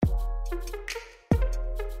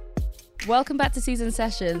Welcome back to Season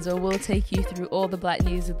Sessions, where we'll take you through all the black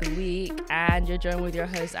news of the week. And you're joined with your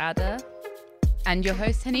host, Ada. And your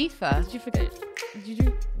host, Hanifa. Did you forget? Did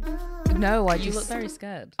you? No, You look very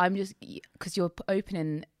scared. I'm just... Because you're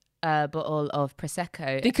opening a bottle of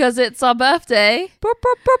Prosecco. Because it's our birthday.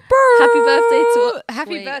 Happy birthday to...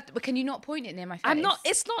 Happy birthday. Can you not point it near my face? I'm not...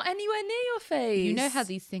 It's not anywhere near your face. You know how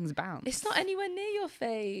these things bounce. It's not anywhere near your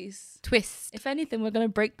face. Twist. If anything, we're going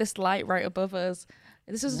to break this light right above us.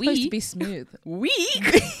 This is supposed to be smooth.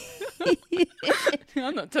 Weak?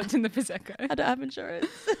 I'm not touching the Prosecco. I don't have insurance.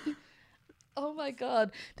 Oh my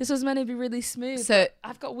God. This was meant to be really smooth. So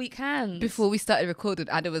I've got weak hands. before we started recording,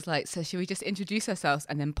 Ada was like, so should we just introduce ourselves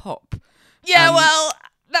and then pop? Yeah, well,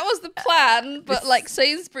 that was the plan, but like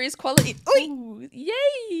Sainsbury's quality. Ooh,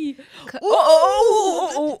 yay!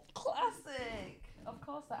 Oh, classic. Of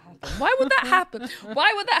course that happened. Why would that happen?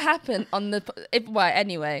 Why would that happen on the... Why?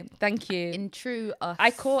 Anyway, thank you. In true us.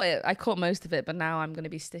 I caught it. I caught most of it, but now I'm going to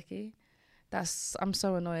be sticky. I'm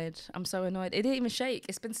so annoyed. It didn't even shake.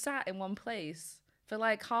 It's been sat in one place for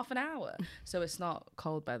like half an hour. So it's not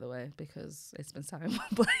cold, by the way, because it's been sat in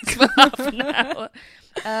one place for half an hour.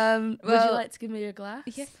 Would you like to give me your glass?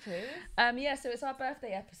 Yes, please. Yeah, so it's our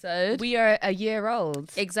birthday episode. We are a year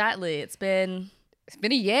old. Exactly. It's been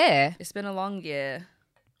a year. It's been a long year.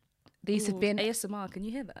 These have been... ASMR. Can you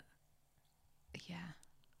hear that? Yeah.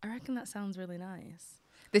 I reckon that sounds really nice.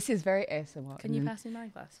 This is very ASMR. Can you pass me my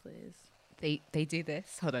glass, please? They do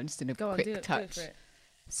this. Hold on, just in a Go on, quick do it, touch. Do it for it.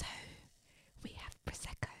 So we have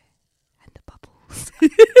Prosecco and the bubbles.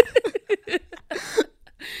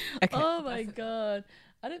 Okay. Oh my God.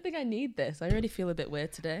 I don't think I need this. I already feel a bit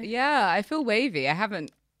weird today. Yeah, I feel wavy. I haven't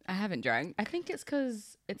drank. I think it's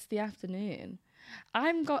because it's the afternoon.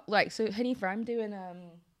 Hanifa,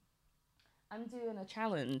 I'm doing a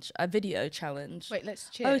challenge, a video challenge. Wait, let's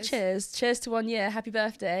cheers. Oh, cheers. Cheers to 1 year. Happy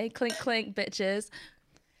birthday. Clink, clink, bitches.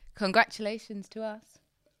 Congratulations to us.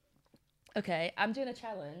 Okay, I'm doing a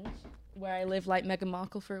challenge where I live like Meghan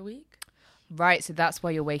Markle for a week. Right, so that's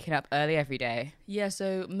why you're waking up early every day. Yeah,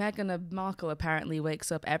 so Meghan Markle apparently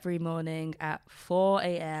wakes up every morning at 4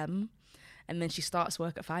 a.m. and then she starts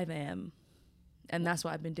work at 5 a.m. And that's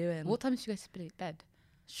what I've been doing. What time does she go to bed?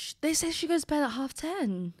 They say she goes to bed at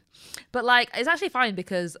 10:30. But like, it's actually fine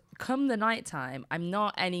because come the nighttime, I'm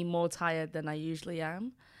not any more tired than I usually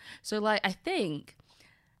am. So like, I think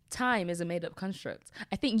time is a made-up construct.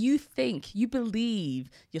 I think you believe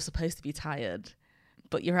you're supposed to be tired,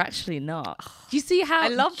 but you're actually not. Do you see how? I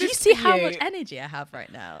love Do you this see for how you. much energy I have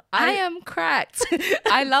right now? I am cracked.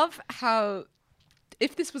 I love how,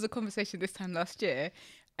 if this was a conversation this time last year,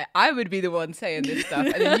 I would be the one saying this stuff,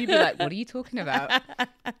 and then you'd be like, "What are you talking about?"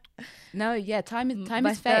 No, yeah, time is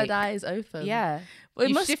My fake. third eye is open. Yeah, well, it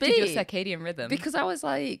you must shifted be your circadian rhythm because I was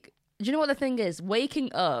like, do you know what the thing is?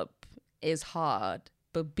 Waking up is hard,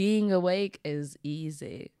 but being awake is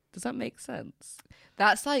easy. Does that make sense?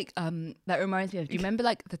 That's like that reminds me of, do you remember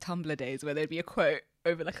like the Tumblr days where there'd be a quote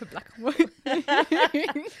over like a black and white?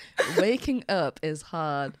 Waking up is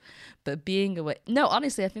hard, but being awake... No,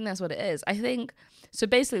 honestly, I think that's what it is. I think... So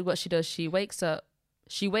basically what she does, she wakes up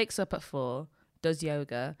at 4, does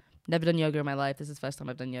yoga. Never done yoga in my life. This is the first time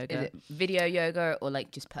I've done yoga. Is it video yoga or like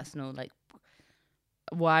just personal, like...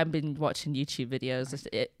 Well, I've been watching YouTube videos.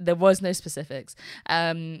 There was no specifics.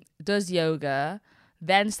 Does yoga,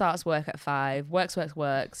 then starts work at 5,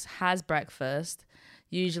 works, has breakfast,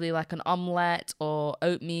 usually like an omelette or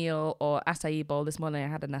oatmeal or acai bowl. This morning I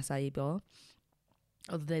had an acai bowl.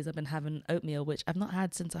 Other days I've been having oatmeal, which I've not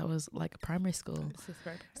had since I was like primary school.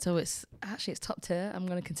 So it's top tier. I'm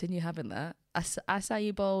going to continue having that.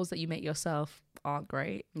 Acai bowls that you make yourself aren't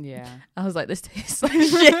great. Yeah. I was like, this tastes like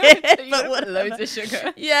shit. But what, loads of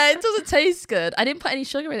sugar. Yeah, it doesn't taste good. I didn't put any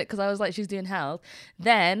sugar in it because I was like, she's doing health.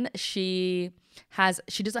 Then she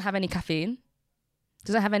doesn't have any caffeine.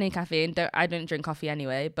 I don't drink coffee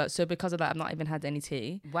anyway, but so because of that, I've not even had any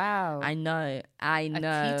tea. Wow. I know. A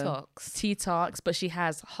Detox, but she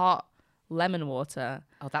has hot lemon water.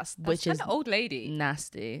 Oh, that's which is an old lady.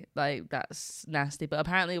 Nasty. Like, that's nasty. But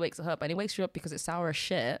apparently it wakes her up, and it wakes you up because it's sour as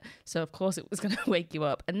shit. So of course it was going to wake you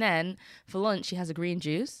up. And then for lunch, she has a green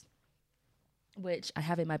juice, which I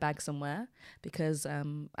have in my bag somewhere because I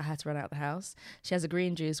had to run out of the house. She has a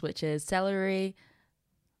green juice, which is celery,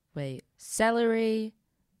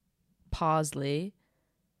 parsley.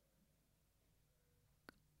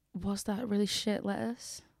 What's that really shit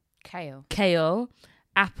lettuce? Kale,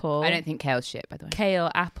 apple. I don't think kale's shit, by the way.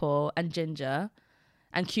 Kale, apple, and ginger,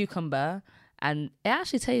 and cucumber, and it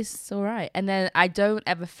actually tastes all right. And then I don't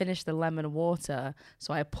ever finish the lemon water,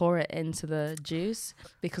 so I pour it into the juice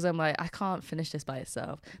because I'm like, I can't finish this by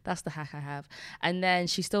itself. That's the hack I have. And then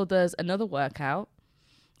she still does another workout.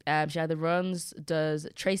 She either runs, does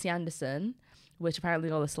Tracy Anderson, which apparently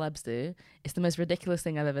all the celebs do. It's the most ridiculous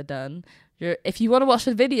thing I've ever done. If you want to watch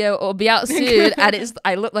the video, it'll be out soon, and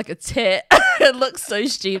I look like a tit. It looks so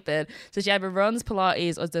stupid. So she either runs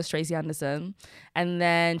Pilates or does Tracy Anderson, and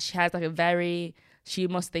then she has like she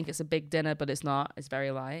must think it's a big dinner, but it's not. It's very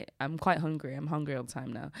light. I'm quite hungry. I'm hungry all the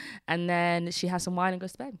time now. And then she has some wine and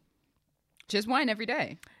goes to bed. Just wine every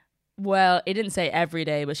day? Well, it didn't say every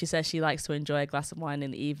day, but she says she likes to enjoy a glass of wine in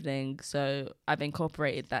the evening. So I've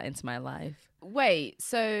incorporated that into my life. Wait,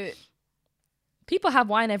 so people have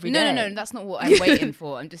wine every day. No, that's not what I'm waiting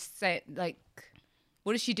for. I'm just saying, like,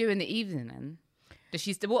 what does she do in the evening then? Does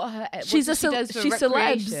she? What are her? She's she's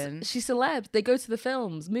celebs. She's celebs. They go to the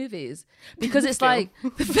films, movies, because it's like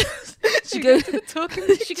she goes to the talking.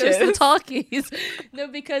 She goes to the talkies. No,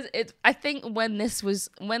 because I think when this was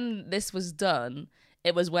done,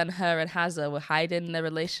 it was when her and Hazza were hiding their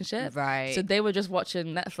relationship. Right. So they were just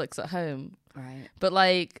watching Netflix at home. Right. But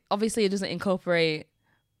like, obviously it doesn't incorporate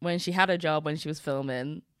when she had a job when she was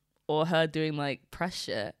filming or her doing like press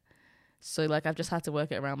shit. So like, I've just had to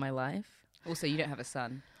work it around my life. Also, you don't have a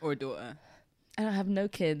son or a daughter. I don't have no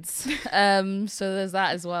kids. So there's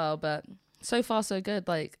that as well. But so far so good.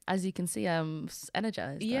 Like, as you can see, I'm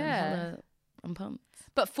energized. Yeah. I'm pumped.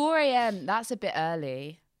 But 4 a.m., that's a bit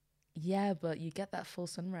early. Yeah, but you get that full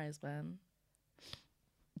sunrise, man.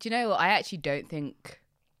 Do you know what? I actually don't think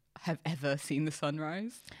I've ever seen the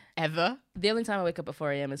sunrise. Ever. The only time I wake up at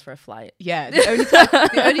 4 a.m. is for a flight. Yeah.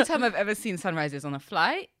 The only time I've ever seen sunrise is on a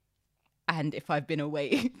flight and if I've been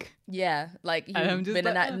awake. Yeah. Like you've been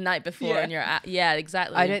a night before and you're at. Yeah,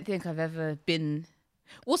 exactly. I don't think I've ever been.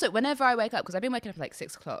 Also, whenever I wake up, because I've been waking up at like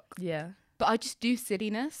 6 o'clock. Yeah. But I just do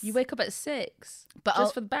silliness. You wake up at 6. But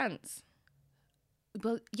just for the bants.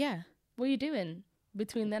 Well, yeah. What are you doing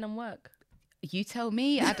between then and work? You tell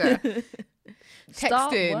me, Ada.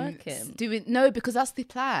 Start Texting, working. No, because that's the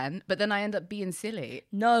plan. But then I end up being silly.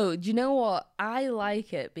 No, do you know what? I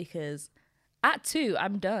like it because at 2,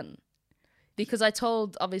 I'm done. Because I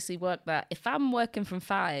told, obviously, work that if I'm working from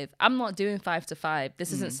 5, I'm not doing 5 to 5.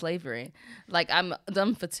 This isn't slavery. Like, I'm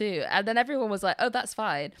done for 2. And then everyone was like, oh, that's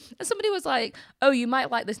fine. And somebody was like, oh, you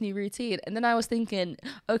might like this new routine. And then I was thinking,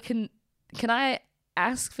 oh, can I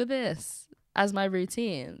ask for this as my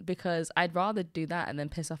routine? Because I'd rather do that and then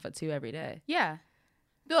piss off at 2 every day. Yeah.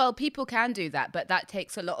 Well, people can do that, but that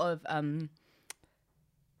takes a lot of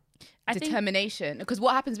determination. Because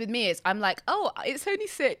what happens with me is I'm like, oh, it's only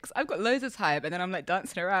 6. I've got loads of time. And then I'm like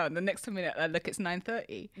dancing around. The next minute I look, it's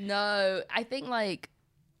 9:30. No, I think like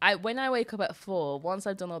when I wake up at 4, once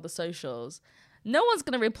I've done all the socials, no one's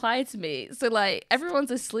going to reply to me. So, like, everyone's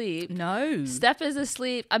asleep. No. Steph is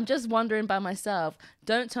asleep. I'm just wandering by myself.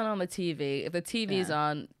 Don't turn on the TV. If the TV's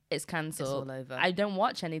on, it's cancelled. It's all over. I don't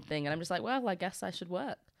watch anything. And I'm just like, well, I guess I should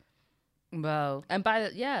work. Well. And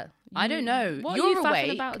I don't know. What You're are you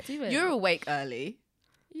awake. about doing? You're awake early.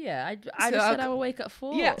 Yeah, I just said I will wake at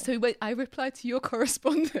 4. Yeah, so I reply to your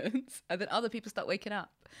correspondence and then other people start waking up.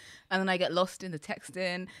 And then I get lost in the texting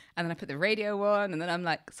and then I put the radio on and then I'm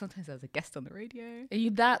like, sometimes there's a guest on the radio. Are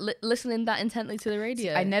you listening that intently to the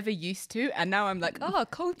radio? See, I never used to. And now I'm like, oh,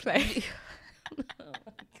 Coldplay. Oh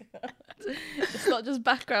my God. It's not just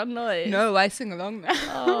background noise. No, I sing along now.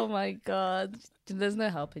 Oh my God. There's no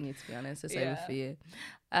helping you, to be honest. It's over for you.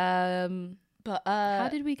 But how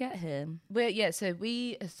did we get here? So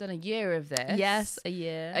we have done a year of this. Yes, a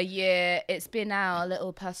year. A year. It's been our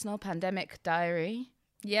little personal pandemic diary.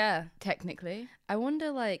 Yeah. Technically. I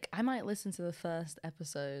wonder, like, I might listen to the first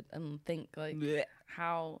episode and think, like,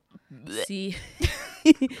 how... See,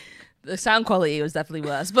 the sound quality was definitely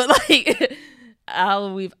worse, but, like,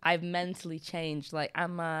 how I've mentally changed. Like,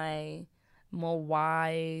 am I more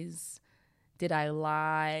wise? Did I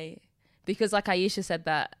lie? Because, like, Aisha said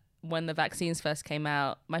that when the vaccines first came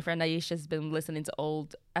out, my friend Aisha's been listening to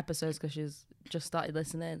old episodes because she's just started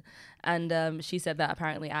listening. And she said that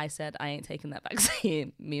apparently I said I ain't taking that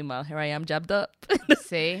vaccine. Meanwhile, here I am jabbed up.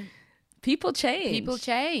 See? People change. People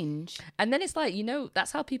change. And then it's like,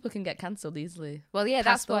 that's how people can get cancelled easily. Well, yeah,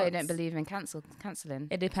 that's why I don't believe in cancelling.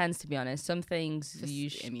 It depends, to be honest. Some things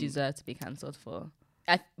deserve to be cancelled for.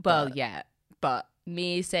 But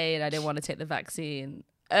me saying I didn't want to take the vaccine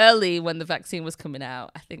early when the vaccine was coming out,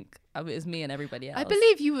 I think it was me and everybody else. I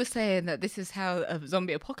believe you were saying that this is how a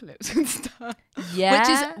zombie apocalypse and stuff.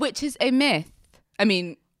 Yeah. Which is a myth. I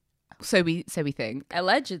mean, So we think.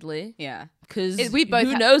 Allegedly. Yeah. Because We both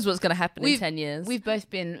who knows what's going to happen in 10 years. We've both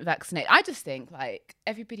been vaccinated. I just think, like,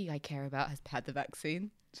 everybody I care about has had the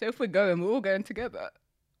vaccine. So if we're going, we're all going together.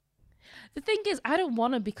 The thing is, I don't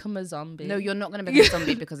want to become a zombie. No, you're not going to become a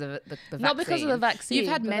zombie because of the vaccine. Not because of the vaccine. You've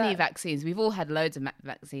had many vaccines. We've all had loads of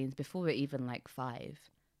vaccines before we're even, like, 5.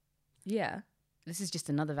 Yeah. This is just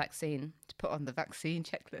another vaccine to put on the vaccine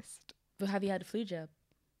checklist. But have you had a flu jab?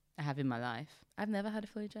 I have in my life. I've never had a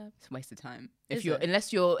flu jab. It's a waste of time.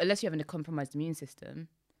 Unless you're having a compromised immune system.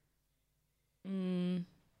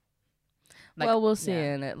 Like, well, we'll see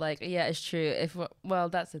in it. Like, yeah, it's true. Well,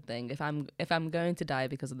 that's the thing. If I'm going to die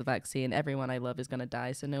because of the vaccine, everyone I love is going to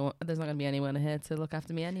die. So there's not going to be anyone here to look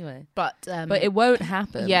after me anyway. But it won't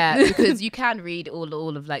happen. Yeah, because you can read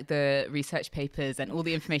all of like the research papers and all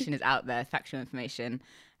the information is out there, factual information.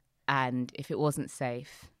 And if it wasn't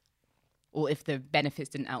safe, or if the benefits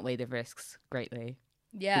didn't outweigh the risks greatly,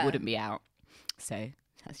 it wouldn't be out. So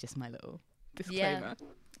that's just my little disclaimer.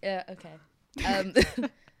 Yeah. Okay.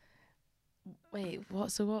 Wait.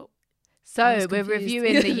 What? So what? So we're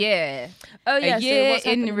reviewing the year. Oh yeah. A year so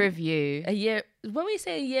in review. A year. When we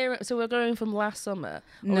say a year, so we're going from last summer.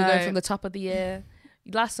 Or No. we're going from the top of the year.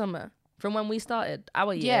 Last summer, from when we started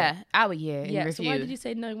our year. Yeah, our year in review. So why did you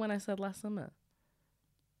say no when I said last summer?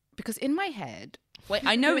 Because in my head,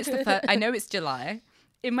 I know it's I know it's July.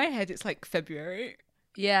 In my head, it's like February.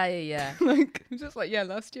 Yeah. Like I'm just like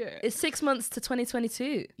last year. It's 6 months to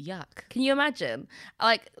 2022. Yuck. Can you imagine?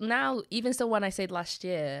 Like now, even still, when I say last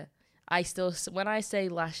year, when I say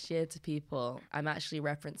last year to people, I'm actually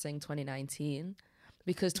referencing 2019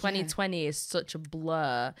 because 2020 is such a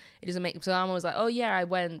blur. It doesn't make. So I'm always like, oh yeah, I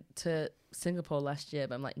went to Singapore last year,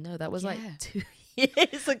 but I'm like, no, that was like 2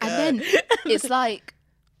 years ago. And then it's like.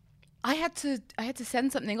 I had to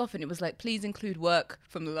send something off and it was like, please include work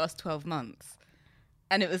from the last 12 months.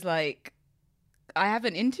 And it was like, I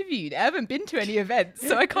haven't interviewed. I haven't been to any events.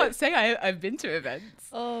 So I can't say I've been to events.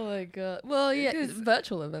 Oh my God. Well, yeah, it's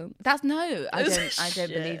virtual events. I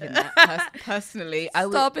don't believe in that personally.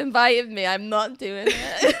 Stop inviting me. I'm not doing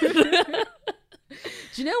it.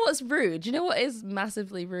 Do you know what's rude? Do you know what is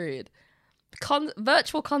massively rude?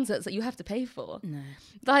 Virtual concerts that you have to pay for. No.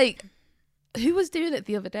 Like, who was doing it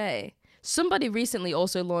the other day? Somebody recently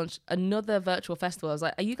also launched another virtual festival. I was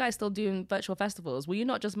like, are you guys still doing virtual festivals? Will you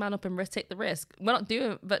not just man up and take the risk? We're not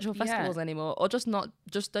doing virtual festivals anymore. Or just don't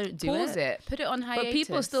do Pause it. Put it on hiatus. But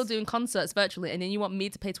people are still doing concerts virtually, and then you want me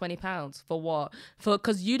to pay £20 for what?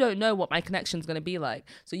 Because you don't know what my connection's going to be like.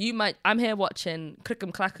 So I'm here watching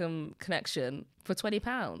Click'em Clack'em Connection for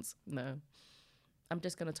 £20. No. I'm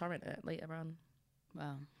just going to torrent it later on.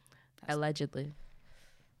 Wow. Allegedly.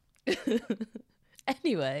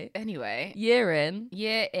 Anyway, year in.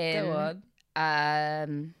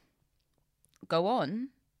 Go on.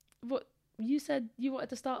 What you said you wanted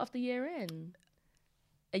to start off the year in?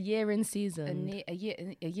 A year in season. A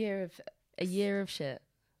year of shit.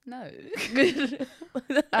 No.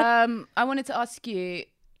 I wanted to ask you,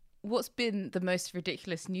 what's been the most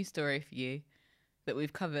ridiculous news story for you that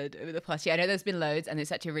we've covered over the past year? I know there's been loads, and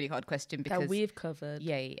it's actually a really hard question because that we've covered.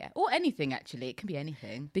 Yeah. Or anything actually. It can be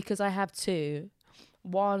anything. Because I have two.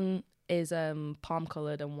 One is palm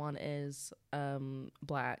coloured and one is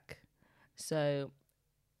black. So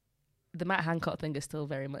the Matt Hancock thing is still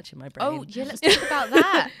very much in my brain. Oh yeah, let's talk about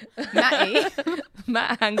that.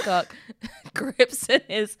 Matt Hancock grips in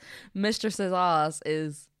his mistress's ass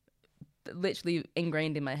is literally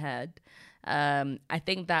ingrained in my head. I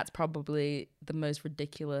think that's probably the most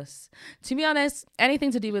ridiculous. To be honest, anything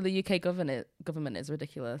to do with the UK government is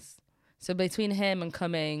ridiculous. So between him and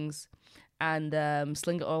Cummings and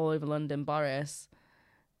Sling It All Over London Boris,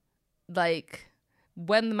 like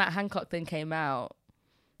when the Matt Hancock thing came out,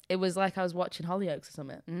 it was like I was watching Hollyoaks or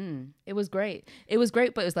something. It was great. It was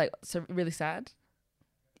great, but it was like so really sad.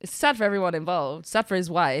 It's sad for everyone involved. Sad for his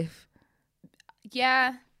wife.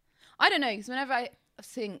 Yeah. I don't know, because whenever I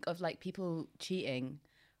think of like people cheating,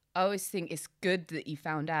 I always think it's good that you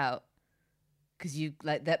found out, because you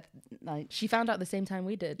like that, like she found out the same time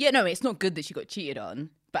we did. Yeah, no, it's not good that she got cheated on,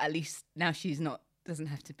 but at least now doesn't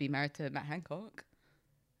have to be married to Matt Hancock.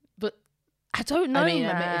 But I don't know,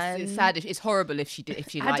 man. It's sad. It's horrible if she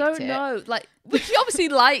liked it. I don't know. Like, but she obviously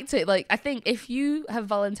liked it. Like, I think if you have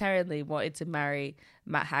voluntarily wanted to marry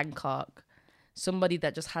Matt Hancock, somebody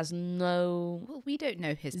that just has no... Well, we don't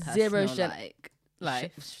know his personal,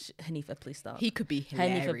 life. Hanifa, please stop. He could be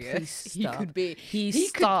Hanifa, hilarious. please He stop. could be. He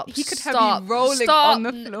could have you rolling on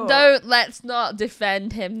the floor. Let's not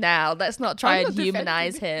defend him now. Let's not try and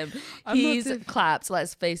humanize him. He's clapped.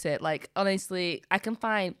 Let's face it. Like, honestly, I can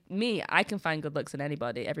find good looks in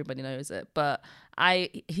anybody. Everybody knows it. But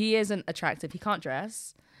he isn't attractive. He can't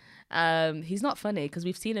dress. He's not funny because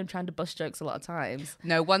we've seen him trying to bust jokes a lot of times.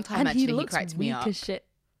 No, one time and actually he cracked me up. As shit.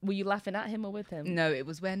 Were you laughing at him or with him? No, it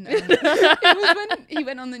was when he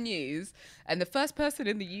went on the news, and the first person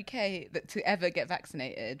in the UK to ever get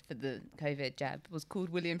vaccinated for the COVID jab was called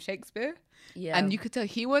William Shakespeare. Yeah, and you could tell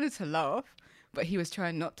he wanted to laugh, but he was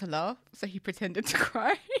trying not to laugh, so he pretended to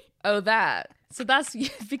cry. Oh, that. So that's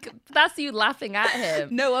you laughing at him.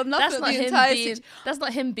 No, I'm laughing at the entire That's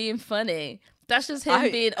not him being funny. That's just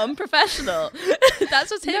him being unprofessional. That's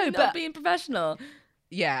just him not being professional.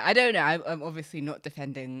 Yeah, I don't know. I'm obviously not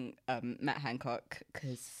defending Matt Hancock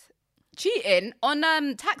because cheating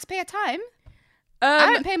on taxpayer time.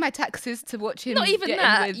 I don't pay my taxes to watch him. Not even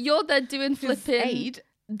that. You're there doing flipping.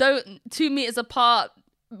 Don't 2 meters apart.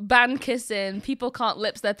 Ban kissing. People can't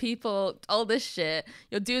lips their people. All this shit.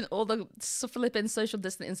 You're doing all the flipping social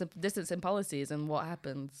distancing policies, and what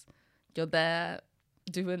happens? You're there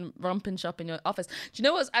doing romping shop in your office. Do you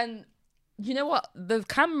know what's and. You know what?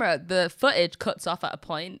 The footage cuts off at a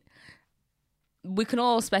point. We can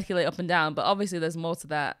all speculate up and down, but obviously there's more to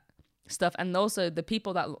that stuff. And also the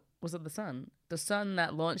people that, was it the Sun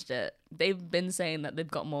that launched it, they've been saying that they've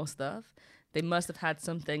got more stuff. They must have had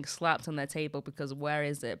something slapped on their table because where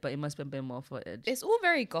is it? But it must have been more footage. It's all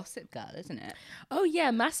very Gossip Girl, isn't it? Oh yeah,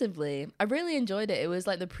 massively. I really enjoyed it. It was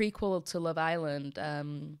like the prequel to Love Island.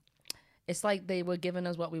 It's like they were giving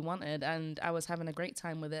us what we wanted, and I was having a great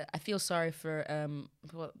time with it. I feel sorry for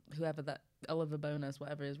whoever that Oliver Bonus,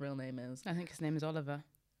 whatever his real name is. I think his name is Oliver.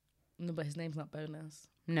 No, but his name's not Bonus.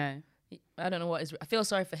 No, I don't know what is. I feel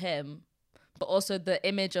sorry for him, but also the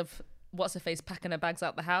image of what's her face packing her bags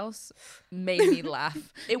out the house made me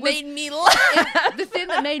laugh. Made me laugh. The thing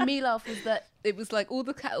that made me laugh was that it was like all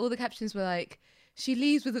the captions were like, she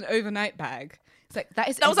leaves with an overnight bag. It's like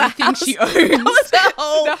that was everything she owns. That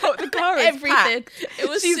was the car is everything. Packed. It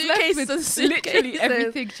was suitcases and suitcases. Literally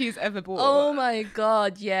everything she's ever bought. Oh my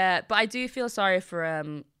god, yeah. But I do feel sorry for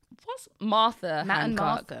what's Martha Matt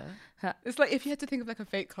Hancock. and Martha. It's like if you had to think of like a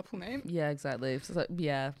fake couple name. Yeah, exactly. So like,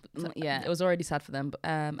 yeah. It was already sad for them. But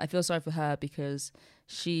I feel sorry for her because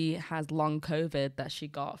she has long COVID that she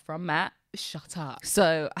got from Matt. Shut up.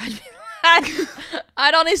 So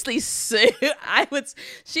I'd honestly sue.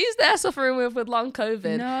 She's there suffering with long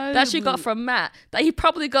COVID that she got from Matt, that he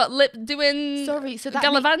probably got doing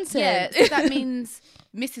gallivanting. So that means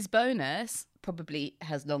Mrs. Bonus probably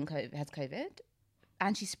has COVID,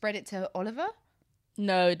 and she spread it to Oliver.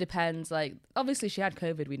 No, it depends. Like, obviously she had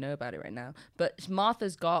COVID, we know about it right now, but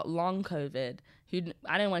Martha's got long COVID.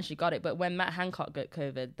 I don't know when she got it, but when Matt Hancock got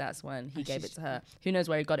COVID, that's when he gave it to her. Who knows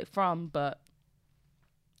where he got it from, but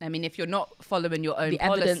I mean, if you're not following your own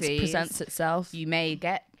policies, evidence presents itself. You may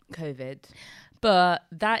get COVID. But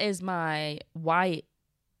that is my white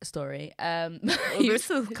story. This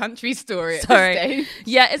is a country story. Sorry.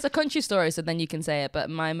 Yeah, it's a country story, so then you can say it. But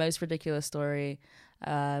my most ridiculous story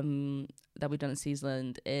that we've done in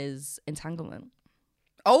Seasonedsessions is entanglement.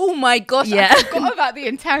 Oh my gosh, yeah. I forgot about the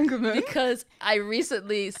entanglement. Because I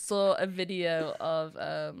recently saw a video of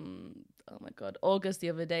oh my god, August the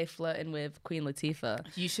other day flirting with Queen Latifah.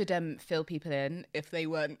 You should fill people in if they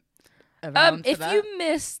weren't around if you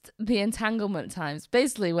missed the entanglement times,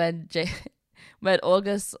 basically when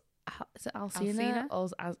August, is it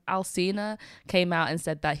Alsina came out and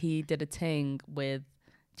said that he did a ting with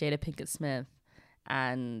Jada Pinkett Smith,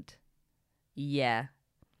 and yeah.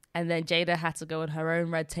 And then Jada had to go on her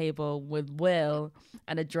own red table with Will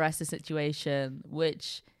and address the situation,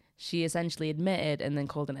 which she essentially admitted and then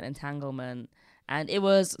called it an entanglement. And it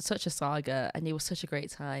was such a saga, and it was such a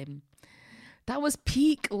great time. That was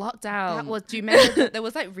peak lockdown. Do you remember that there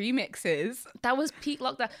was like remixes? That was peak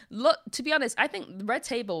lockdown. Look, to be honest, I think Red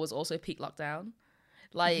Table was also peak lockdown.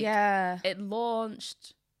 Like, yeah, it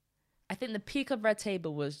launched. I think the peak of Red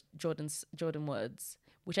Table was Jordan Woods,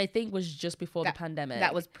 which I think was just before the pandemic.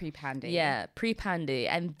 That was pre-pandy. Yeah, pre-pandy.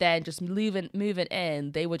 And then just moving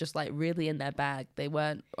in, they were just like really in their bag. They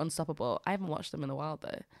weren't unstoppable. I haven't watched them in a while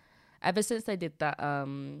though. Ever since they did that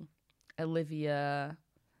Olivia,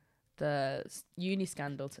 the uni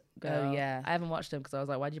scandal girl. Oh yeah. I haven't watched them because I was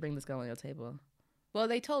like, why'd you bring this girl on your table? Well,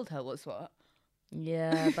 they told her what's what.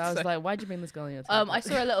 Yeah, but I was like, why'd you bring this girl on your table? I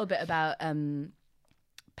saw a little bit about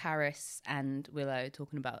Paris and Willow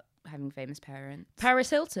talking about having famous parents. Paris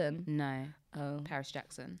Hilton? No. Oh. Paris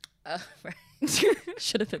Jackson. Oh, right.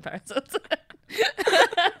 Should have been Paris Hilton.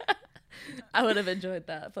 I would have enjoyed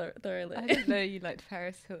that thoroughly. I didn't know you liked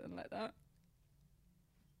Paris Hilton like that.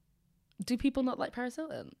 Do people not like Paris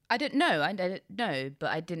Hilton? I didn't know,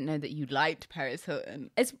 but I didn't know that you liked Paris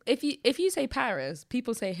Hilton. It's if you say Paris,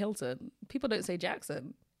 people say Hilton. People don't say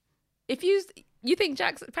Jackson. If you think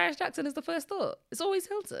Paris Jackson is the first thought, it's always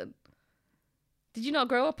Hilton. Did you not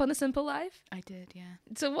grow up on A Simple Life? I did, yeah.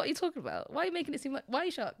 So what are you talking about? Why are you making it seem like? Why are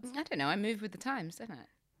you shocked? I don't know. I move with the times, don't I?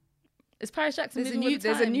 Is Paris Jackson moving with the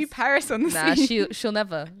There's a new times? Paris on the Nah, scene. she'll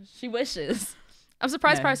never. She wishes. I'm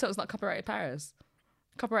surprised No. Paris Hilton's not copyrighted Paris.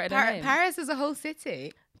 Copyrighted her name. Paris is a whole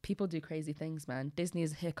city. People do crazy things, man. Disney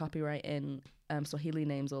is here copyrighting Swahili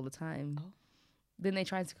names all the time. Oh. Then they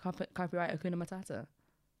tried to copyright Hakuna Matata.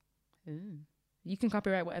 Ooh. You can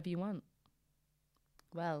copyright whatever you want.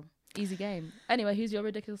 Well, Easy game. Anyway, who's your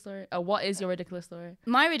ridiculous story? What is your ridiculous story?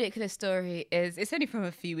 my ridiculous story is, it's only from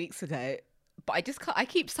a few weeks ago, but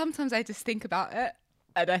sometimes I just think about it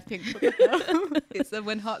and I think, what the hell? It's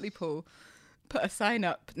when Hartlepool put a sign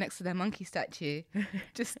up next to their monkey statue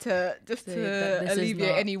just to this is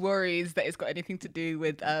alleviate not- any worries that it's got anything to do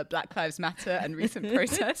with Black Lives Matter and recent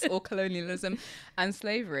protests or colonialism and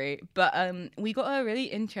slavery. But we got a really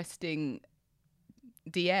interesting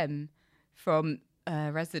DM from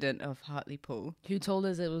a resident of Hartlepool. Who told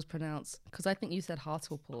us it was pronounced? Because I think you said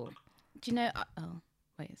Hartlepool. Do you know? Oh,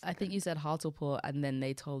 wait a second. I think you said Hartlepool, and then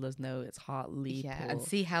they told us no, it's Hartlepool. Yeah, and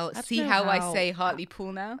see how don't know I how- say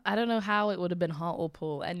Hartlepool now. I don't know how it would have been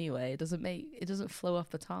Hartlepool anyway. It doesn't flow off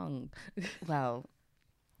the tongue. Well,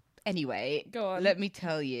 anyway, Go on. let me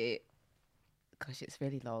tell you. Gosh, it's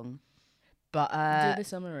really long. But Do the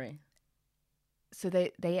summary. so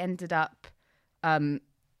they ended up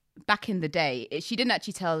back in the day. She didn't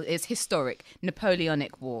actually tell. It's historic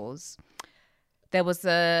Napoleonic Wars. There was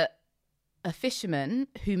a fisherman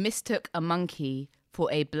who mistook a monkey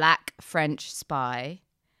for a black French spy,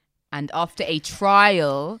 and after a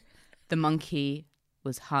trial, the monkey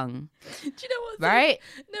was hung. Do you know what? Right?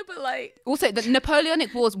 No, but like, Also, the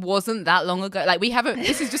Napoleonic Wars wasn't that long ago. Like, we haven't.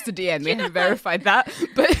 This is just a DM. We haven't verified that.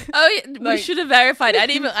 But oh, yeah, we Like- should have verified. I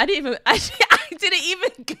didn't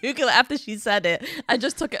even Google it after she said it. I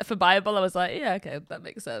just took it for Bible. I was like, yeah, okay, that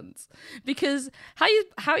makes sense. Because how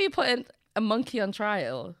you putting a monkey on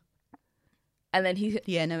trial, and then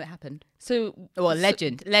yeah, no, it happened. so Well,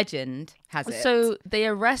 legend has it. so they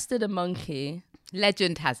arrested a monkey.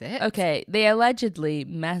 Legend has it. Okay, they allegedly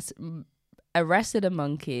arrested a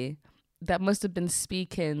monkey that must have been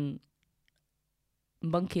speaking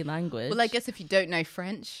monkey language. Well, I guess if you don't know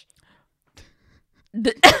French,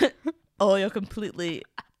 Oh, you're completely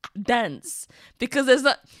dense. Because there's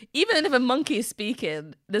not, even if a monkey is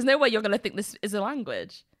speaking, there's no way you're going to think this is a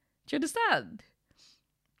language. Do you understand?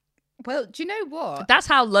 well, do you know what? That's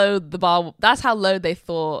how low they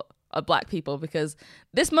thought of black people, because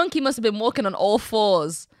this monkey must have been walking on all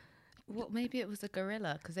fours. Well, maybe it was a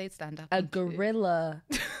gorilla because they'd stand up. A and shoot. gorilla.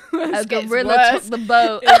 This A gets gorilla worse. took the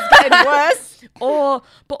boat. It's getting worse.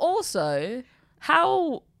 But also,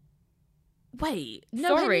 how... Wait, no,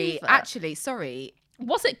 Sorry, Hanifa. actually, sorry.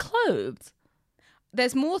 Was it clothed?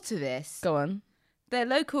 There's more to this. Go on. Their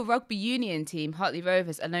local rugby union team, Hartley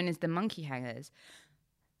Rovers, are known as the Monkey Hangers.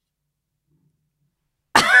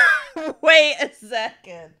 Wait a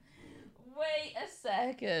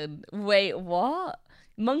second. Wait, what?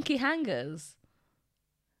 Monkey hangers.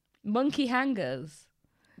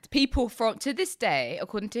 People from, to this day,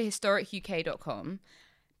 according to historicuk.com,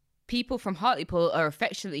 people from Hartlepool are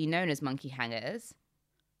affectionately known as monkey hangers.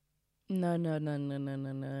 No.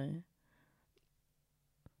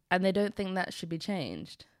 And they don't think that should be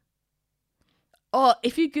changed. Or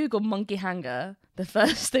if you Google monkey hanger, the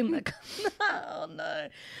first thing that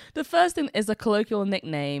the first thing is a colloquial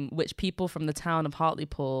nickname which people from the town of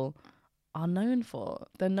Hartlepool are known for.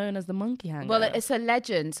 They're known as the monkey hanger. Well, it's a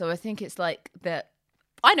legend, so I think it's like that.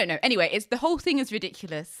 I don't know. Anyway, it's the whole thing is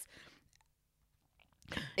ridiculous.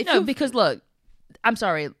 No, because look, I'm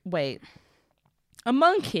sorry, wait. A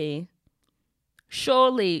monkey,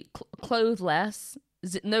 surely clothless,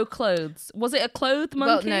 no clothes. Was it a clothed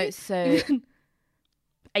monkey? Well, no, so...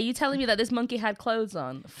 Are you telling me that this monkey had clothes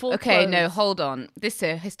on? Full Okay, clothes? no, hold on. This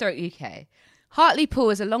is historic UK. Hartlepool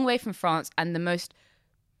is a long way from France, and most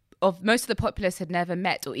of the populace had never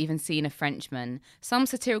met or even seen a Frenchman. Some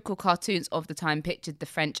satirical cartoons of the time pictured the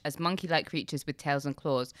French as monkey-like creatures with tails and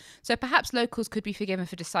claws. So perhaps locals could be forgiven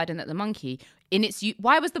for deciding that the monkey,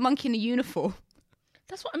 why was the monkey in a uniform?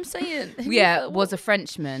 That's what I'm saying. Yeah, was a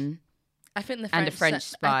Frenchman. I think the French and a French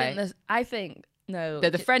spy. I think no.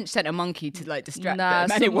 The French sent a monkey to like distract Nah,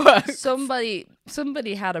 them, and it worked. Somebody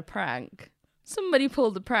had a prank. somebody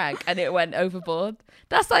pulled a prank and it went overboard.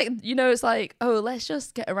 That's like, it's like, oh, let's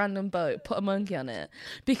just get a random boat, put a monkey on it.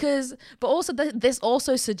 But also this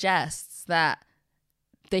also suggests that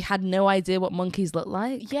they had no idea what monkeys look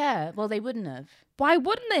like. Yeah, well, they wouldn't have. Why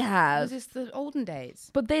wouldn't they have? Because it's the olden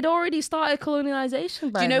days. But they'd already started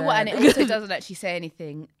colonialization by Do you know then. what? And it also doesn't actually say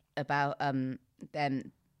anything about them.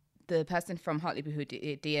 The person from Hartley who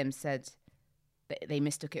DM said that they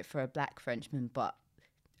mistook it for a black Frenchman, but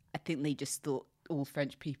I think they just thought all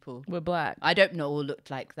French people were black. I don't know all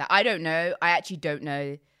looked like that. I don't know. I actually don't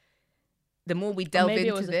know. The more we delve maybe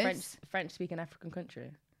into it was this, a French-speaking African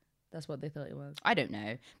country. That's what they thought it was. I don't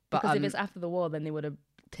know. But because if it's after the war, then they would have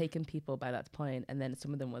taken people by that point, and then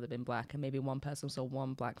some of them would have been black, and maybe one person saw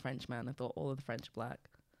one black French man and thought all of the French are black,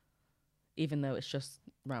 even though it's just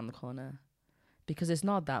round the corner, because it's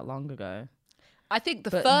not that long ago. I think the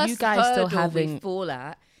But first you guys still hurdle we fall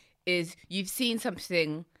at is you've seen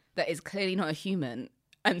something that is clearly not a human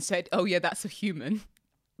and said, oh yeah, that's a human.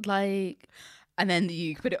 Like, and then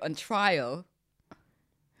you put it on trial.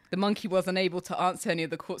 The monkey wasn't able to answer any of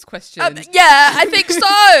the court's questions. Yeah, I think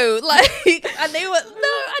so. Like, and they were, no,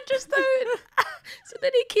 I just don't. So they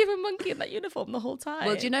didn't keep a monkey in that uniform the whole time.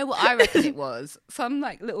 Well, do you know what I reckon it was? Some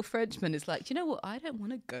like little Frenchman is like, do you know what? I don't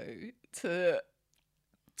want to go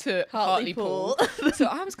to Hartlepool. So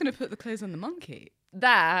I'm just going to put the clothes on the monkey.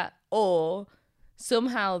 That, or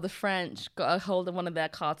somehow the French got a hold of one of their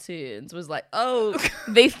cartoons, was like, oh,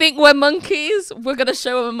 they think we're monkeys. We're going to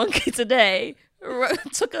show them a monkey today.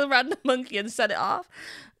 Took a random monkey and set it off.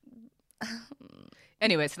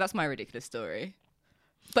 Anyway, so that's my ridiculous story.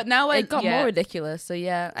 But now it got more ridiculous. So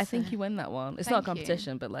yeah, I think you win that one. It's not a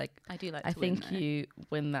competition, but like I do like. I think you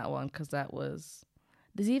win that one because that was.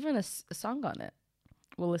 There's even a song on it.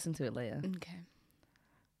 We'll listen to it later. Okay.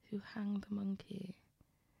 Who hanged the monkey?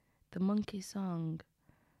 The monkey song.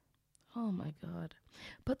 Oh my god!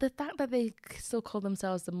 But the fact that they still call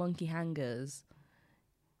themselves the monkey hangers,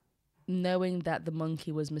 knowing that the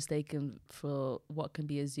monkey was mistaken for what can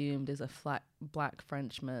be assumed is a flat black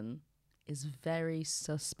Frenchman, is very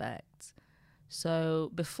suspect.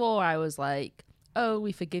 So before I was like, oh,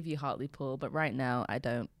 we forgive you, Hartlepool, but right now I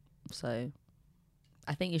don't. So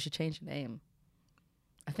I think you should change your name.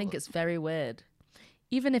 I think it's very weird.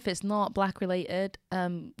 Even if it's not black related,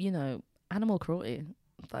 animal cruelty.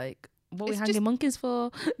 Like, what are we hanging monkeys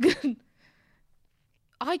for?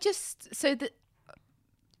 I just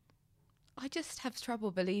have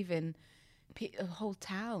trouble believing a whole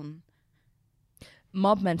town.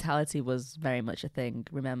 Mob mentality was very much a thing,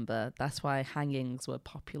 remember? That's why hangings were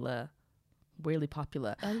popular, really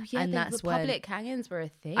popular. Oh, yeah, and that's when public hangings were a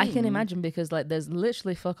thing. I can imagine, because like there's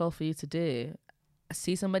literally fuck all for you to do. I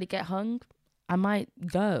see somebody get hung, I might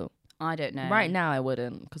go. I don't know. Right now I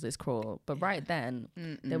wouldn't, because it's cruel. But right then,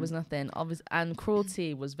 there was nothing. And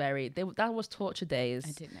cruelty was that was torture days.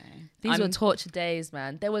 I didn't know. These were torture days,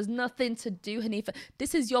 man. There was nothing to do, Hanifa.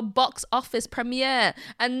 This is your box office premiere.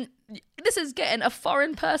 And this is getting a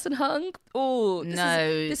foreign person hung. Oh,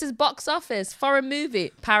 this is box office, foreign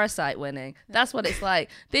movie. Parasite winning. That's what it's like.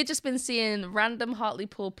 They've just been seeing random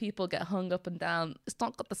Hartlepool people get hung up and down. It's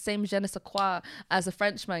not got the same je ne sais quoi as a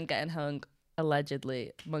Frenchman getting hung.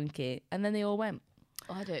 Allegedly monkey, and then they all went.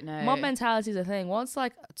 I don't know. Mob mentality is a thing. Once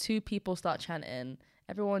like two people start chanting,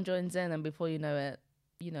 everyone joins in, and before you know it,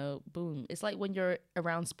 boom. It's like when you're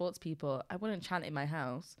around sports people. I wouldn't chant in my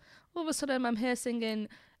house. All of a sudden, I'm here singing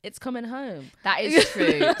 "It's Coming Home." That is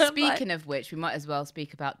true. Speaking of which, we might as well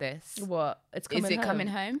speak about this. What? It's coming home. Is it coming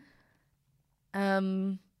home?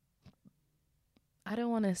 I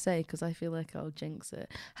don't want to say because I feel like I'll jinx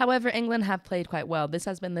it. However, England have played quite well. This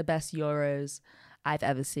has been the best Euros I've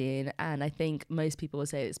ever seen, and I think most people will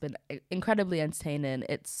say it's been incredibly entertaining.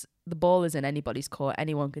 The ball is in anybody's court.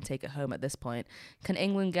 Anyone can take it home at this point. Can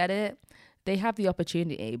England get it? They have the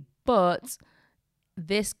opportunity, but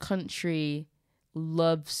this country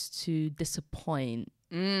loves to disappoint.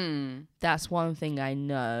 That's one thing I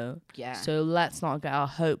know. Yeah. So let's not get our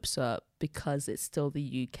hopes up because it's still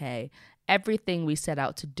the UK. Everything we set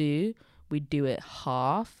out to do, we do it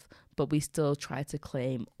half, but we still try to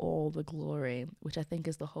claim all the glory, which I think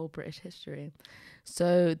is the whole British history.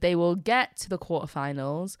 So they will get to the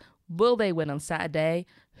quarterfinals. Will they win on Saturday?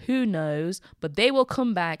 Who knows? But they will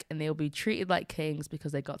come back and they'll be treated like kings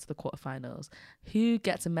because they got to the quarterfinals. Who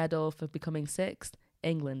gets a medal for becoming sixth?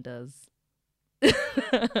 England does.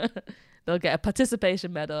 They'll get a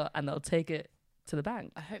participation medal and they'll take it to the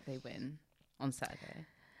bank. I hope they win on Saturday.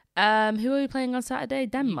 Who are we playing on Saturday?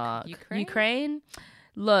 Denmark. Ukraine?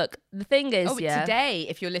 Look, the thing is, today,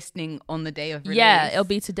 if you're listening on the day of release. Yeah, it'll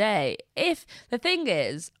be today. The thing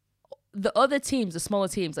is, the other teams, the smaller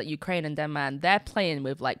teams like Ukraine and Denmark, they're playing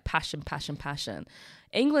with like passion.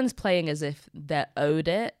 England's playing as if they're owed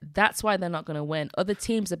it. That's why they're not going to win. Other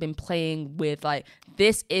teams have been playing with like,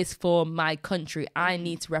 this is for my country. I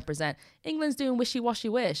need to represent. England's doing wishy-washy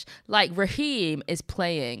wish. Like Raheem is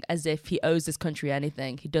playing as if he owes this country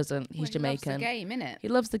anything. He doesn't. He's Jamaican. He loves the game, innit? He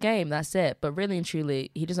loves the game. That's it. But really and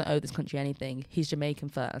truly, he doesn't owe this country anything. He's Jamaican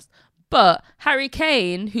first. But Harry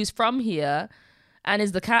Kane, who's from here and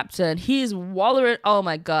is the captain, he's wallowing. Oh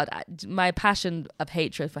my God. My passion of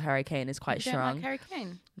hatred for Harry Kane is quite You strong. don't like Harry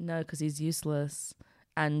Kane? No, because he's useless.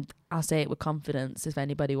 And I'll say it with confidence if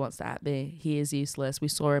anybody wants to at me. He is useless. We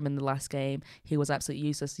saw him in the last game. He was absolutely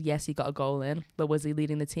useless. Yes, he got a goal in, but was he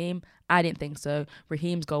leading the team? I didn't think so.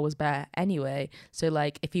 Raheem's goal was better anyway. So,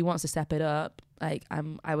 like, if he wants to step it up, like,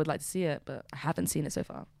 I would like to see it, but I haven't seen it so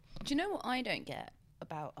far. Do you know what I don't get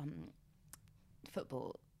about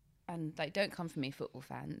football? And like, don't come for me, football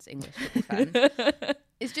fans, English football fans.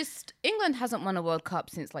 It's just England hasn't won a World Cup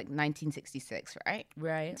since like 1966, right?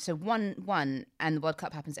 Right. So one, and the World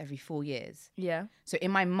Cup happens every 4 years. Yeah. So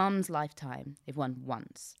in my mum's lifetime, they've won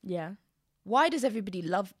once. Yeah. Why does everybody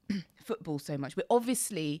love football so much? We're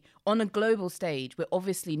obviously on a global stage. We're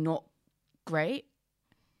obviously not great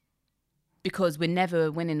because we're never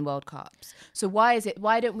winning World Cups. So why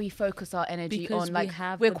don't we focus our energy Because on like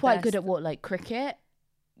we're quite good at what, like cricket?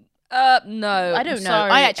 No, I don't know.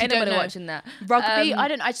 Sorry. I actually Anybody don't know. watching that. Rugby? I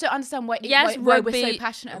just don't understand why we're so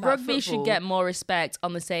passionate about rugby football. should get more respect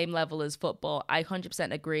on the same level as football. I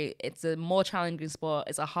 100% agree. It's a more challenging sport.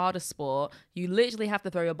 It's a harder sport. You literally have to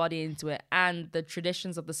throw your body into it, and the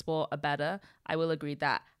traditions of the sport are better. I will agree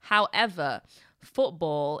that. However,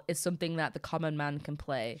 football is something that the common man can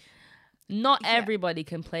play. Not everybody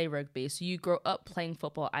can play rugby, so you grow up playing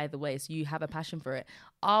football either way, so you have a passion for it.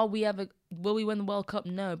 Will we win the World Cup?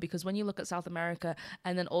 No, because when you look at South America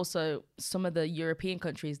and then also some of the European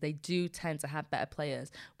countries, they do tend to have better players.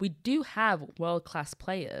 We do have world-class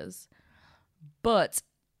players, but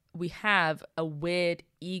we have a weird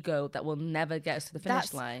ego that will never get us to the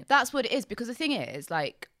finish line. That's what it is, because the thing is,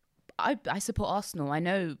 like, I support Arsenal. I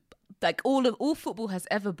know, like, all football has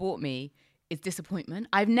ever brought me is disappointment.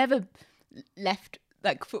 I've never left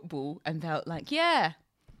like football and felt like, yeah,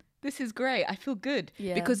 this is great, I feel good,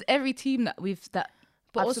 because every team that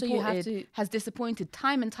I've also supported has disappointed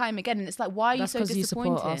time and time again, and it's like, why are you so disappointed? You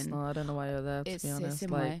support Arsenal. I don't know why you're there, to be honest.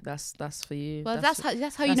 Like, that's for you. Well, that's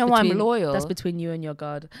how you know I'm loyal. That's between you and your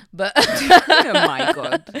God. But oh my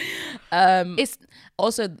God.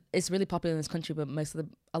 It's really popular in this country, but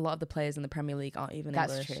a lot of the players in the Premier League aren't even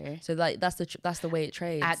English. That's true. So like that's the way it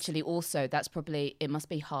trades. Actually, also it must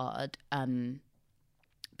be hard.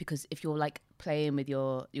 Because if you're like playing with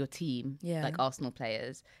your team, like Arsenal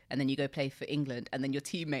players, and then you go play for England, and then your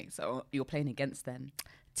teammates you're playing against them.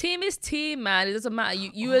 Team is team, man. It doesn't matter.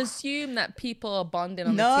 You assume that people are bonding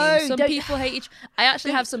on the team. Some people hate each. I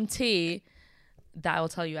actually have some tea that I will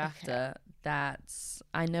tell you after. That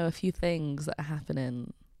I know a few things that are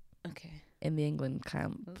happening. Okay. In the England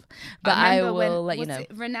camp, but I will let you know.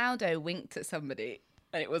 Ronaldo winked at somebody,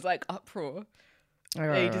 and it was like uproar.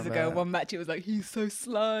 Ages Ages ago, one match, it was like, he's so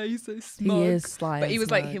sly, he's so smug. He is sly, but he was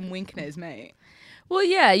smug. like him winking at his mate. Well,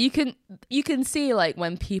 yeah, you can see like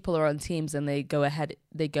when people are on teams and they go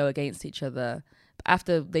against each other.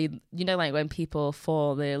 After they, like when people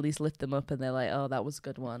fall, they at least lift them up and they're like, oh, that was a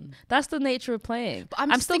good one. That's the nature of playing. But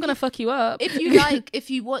I'm still gonna fuck you up. If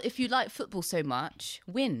you like football so much,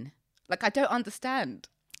 win. Like, I don't understand.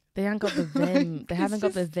 They haven't got the vim. They haven't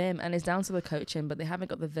got the vim, and it's down to the coaching, but they haven't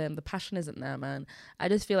got the vim. The passion isn't there, man. I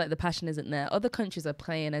just feel like the passion isn't there. Other countries are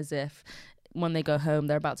playing as if when they go home,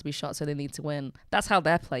 they're about to be shot, so they need to win. That's how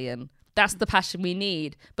they're playing. That's the passion we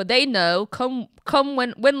need. But they know, come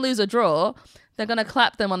win, lose, or draw, they're going to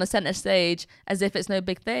clap them on the centre stage as if it's no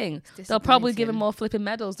big thing. They'll probably give them more flipping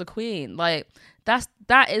medals, the Queen. Like,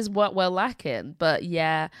 that is what we're lacking. But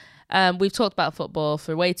yeah, we've talked about football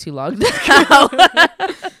for way too long now.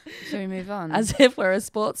 Shall we move on? As if we're a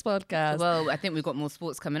sports podcast. Well, I think we've got more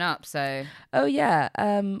sports coming up, so... Oh, yeah.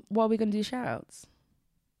 What are we going to do, shout-outs?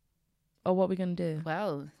 Or what are we going to do?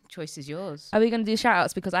 Well, choice is yours. Are we going to do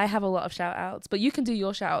shout-outs? Because I have a lot of shout-outs, but you can do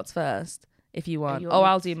your shout-outs first if you want.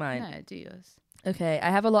 I'll do mine. No, do yours. Okay, I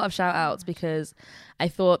have a lot of shout-outs because I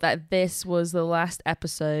thought that this was the last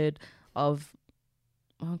episode of...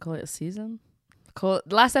 I'll call it a season?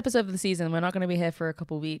 Last episode of the season. We're not going to be here for a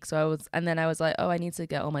couple of weeks. So I was like, oh, I need to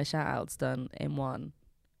get all my shout outs done in one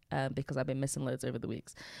because I've been missing loads over the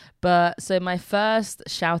weeks. But so my first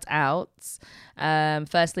shout outs,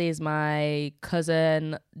 firstly, is my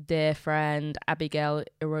cousin, dear friend, Abigail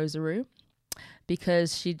Irozaru,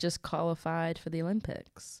 because she just qualified for the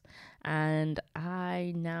Olympics. And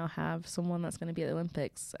I now have someone that's going to be at the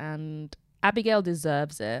Olympics. And Abigail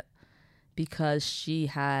deserves it because she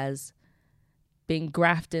has been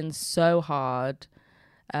grafting so hard.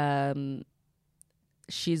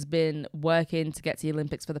 She's been working to get to the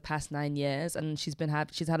Olympics for the past 9 years, and she's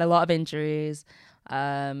had a lot of injuries.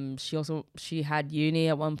 She had uni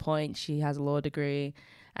at one point. She has a law degree,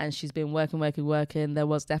 and she's been working. There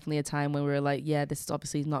was definitely a time when we were like, yeah, this is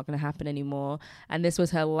obviously not going to happen anymore. And this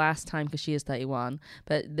was her last time, because she is 31,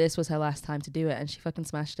 but this was her last time to do it, and she fucking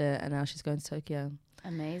smashed it. And now she's going to Tokyo.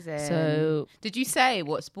 Amazing. So, did you say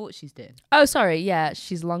what sport she's doing? oh, sorry. Yeah,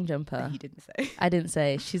 she's a long jumper. You didn't say. I didn't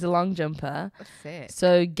say. She's a long jumper. That's it.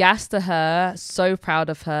 So gas to her. So proud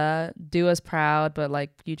of her. Do us proud. But like,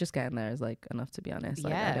 you just getting there is like enough, to be honest.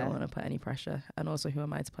 Like, I don't want to put any pressure. And also, who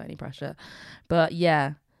am I to put any pressure? But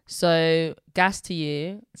yeah. So gas to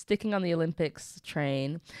you. Sticking on the Olympics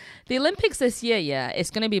train. The Olympics this year, yeah, it's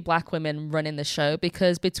going to be black women running the show,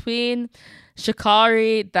 because between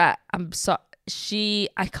Sha'Carri,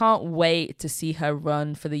 I can't wait to see her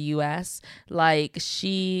run for the US. Like,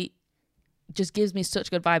 she just gives me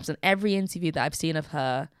such good vibes. And every interview that I've seen of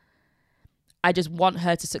her, I just want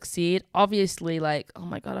her to succeed. Obviously, like, oh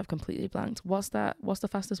my God, I've completely blanked. What's the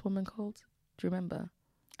fastest woman called? Do you remember?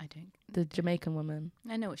 I don't. The Jamaican woman.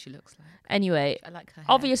 I know what she looks like. Anyway, I like her hair.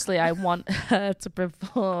 Obviously, I want her to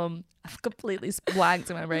perform. I've completely blanked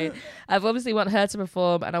in my brain. I obviously want her to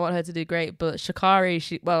perform, and I want her to do great. But Sha'Carri,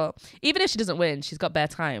 even if she doesn't win, she's got bare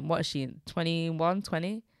time. What is she, 21,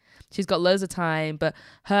 20? She's got loads of time. But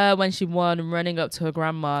her, when she won, running up to her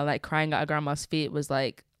grandma, like crying at her grandma's feet, was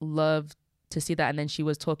like, love to see that. And then she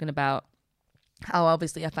was talking about how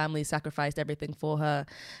obviously her family sacrificed everything for her,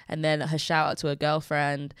 and then her shout out to her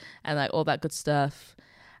girlfriend and like all that good stuff.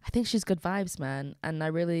 I think she's good vibes, man. And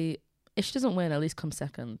if she doesn't win, at least come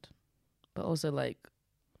second. But also, like,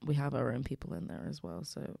 we have our own people in there as well,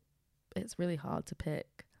 so it's really hard to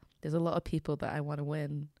pick. There's a lot of people that I want to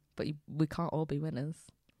win, but we can't all be winners.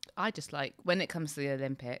 I just like, when it comes to the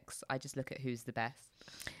Olympics, I just look at who's the best.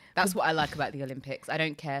 That's what I like about the Olympics. I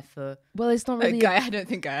don't care for... Well, it's not really... I don't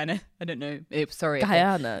think Guyana. I don't know. Sorry.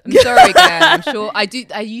 Guyana. I'm sorry, Guyana. I'm sure I do.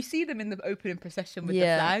 You see them in the opening procession with the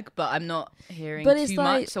flag, but I'm not hearing too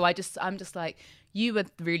much. So I'm just like, you were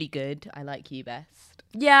really good. I like you best.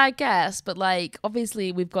 Yeah, I guess. But like,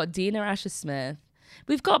 obviously, we've got Dina Asher-Smith.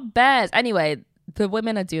 We've got Bears. Anyway, the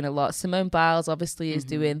women are doing a lot. Simone Biles obviously is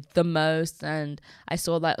doing the most, and I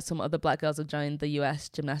saw that some other black girls have joined the US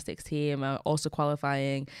gymnastics team, are also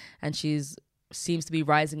qualifying, and she's seems to be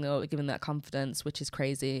rising up, given that confidence, which is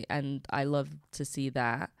crazy, and I love to see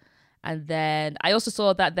that. And then I also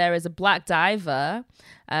saw that there is a black diver,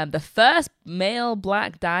 the first male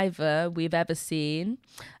black diver we've ever seen,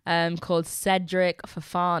 called Cedric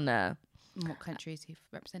Fofana. What country is he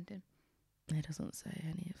representing? It doesn't say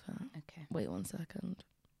any of that. Okay. Wait 1 second.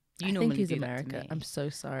 I think he's America. I'm so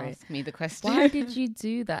sorry. Ask me the question. Why did you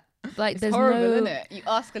do that? Like, it's there's horrible, no... isn't it? You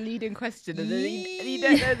ask a leading question and then you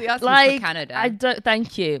don't know the answer. Like, for Canada. I don't.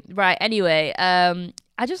 Thank you. Right. Anyway,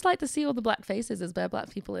 I just like to see all the black faces. There's bare black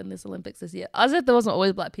people in this Olympics this year, as if there wasn't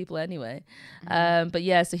always black people anyway. But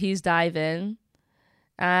yeah, so he's diving,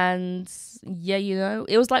 and yeah,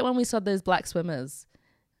 it was like when we saw those black swimmers.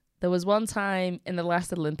 There was one time in the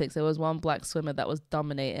last Olympics, there was one black swimmer that was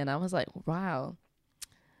dominating. I was like, wow,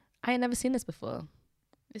 I ain't never seen this before.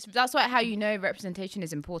 That's how you know representation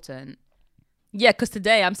is important. Yeah, because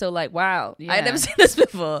today I'm so like, wow, I ain't never seen this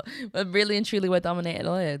before. But really and truly, we're dominating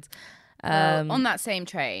loads. On that same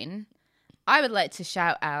train, I would like to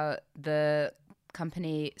shout out the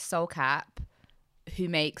company Soul Cap, who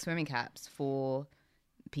make swimming caps for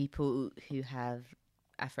people who have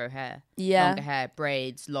afro hair, longer hair,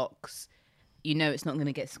 braids, locks. It's not going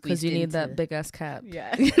to get squeezed because you need that big ass cap.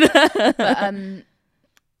 Yeah. But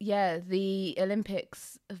the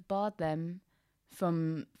Olympics have barred them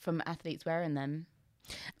from athletes wearing them.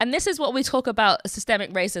 And this is what we talk about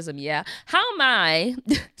systemic racism, yeah? How am I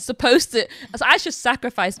supposed to... So I should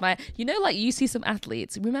sacrifice my... like you see some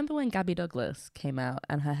athletes. Remember when Gabby Douglas came out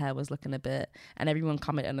and her hair was looking a bit... And everyone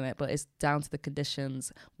commented on it, but it's down to the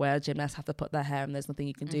conditions where gymnasts have to put their hair and there's nothing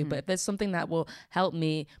you can do. But if there's something that will help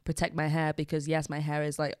me protect my hair, because yes, my hair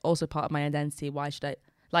is like also part of my identity, why should I...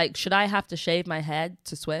 Like, should I have to shave my head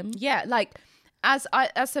to swim? Yeah, like, as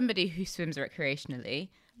somebody who swims recreationally,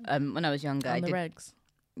 when I was younger... On the regs.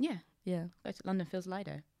 Yeah. Yeah. Go to London Feels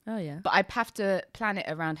Lido. Oh, yeah. But I have to plan it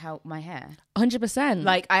around my hair. 100%.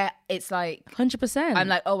 Like, it's like... 100%. I'm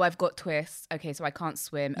like, oh, I've got twists. Okay, so I can't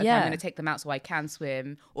swim. Okay, I'm going to take them out so I can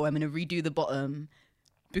swim. Or I'm going to redo the bottom.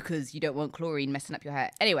 because you don't want chlorine messing up your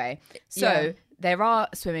hair. Anyway, so there are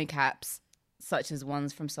swimming caps, such as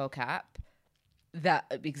ones from Soul Cap, that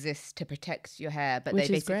exist to protect your hair, but Which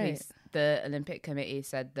they is basically, great. the Olympic Committee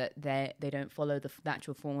said that they don't follow the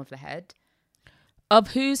natural form of the head. Of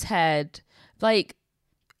whose head? Like,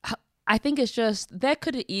 I think it's just, there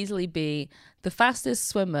could easily be the fastest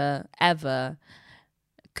swimmer ever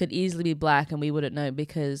could easily be black and we wouldn't know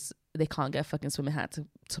because they can't get a fucking swimming hat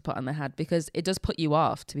to put on their head, because it does put you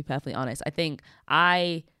off, to be perfectly honest. I think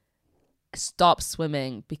I stopped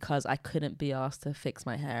swimming because I couldn't be asked to fix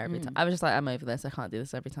my hair every time. I was just like, I'm over this. I can't do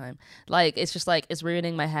this every time. Like, it's just like, it's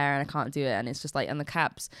ruining my hair and I can't do it. And it's just like, and the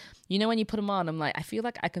caps, you know, when you put them on, I'm like, I feel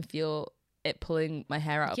like I can feel it pulling my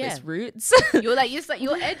hair out of its roots. You're like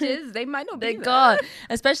your edges, they might not be They're gone.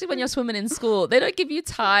 Especially when you're swimming in school, they don't give you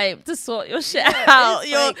time to sort your shit out.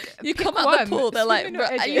 You come out the pool, they're like,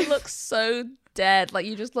 you look so dead. Like,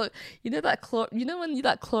 you just look, you know that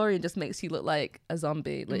that chlorine just makes you look like a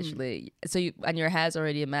zombie, literally. So and your hair's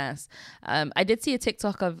already a mess. I did see a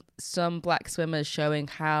TikTok of some black swimmers showing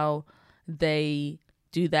how they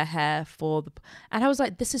do their hair and I was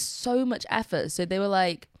like, this is so much effort. So they were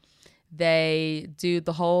like, they do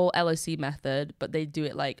the whole LOC method, but they do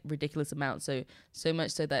it like ridiculous amounts. So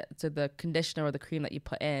much so that the conditioner or the cream that you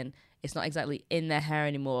put in, it's not exactly in their hair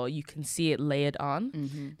anymore. You can see it layered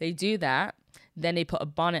on. They do that. Then they put a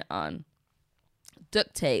bonnet on,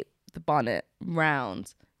 duct tape the bonnet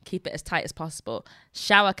round, keep it as tight as possible,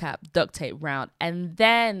 shower cap, duct tape round, and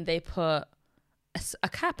then they put a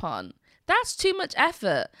cap on. That's too much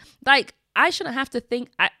effort. Like, I shouldn't have to think.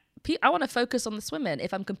 I want to focus on the swimming.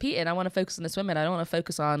 If I'm competing, I want to focus on the swimming. I don't want to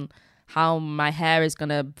focus on how my hair is going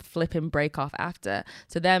to flip and break off after.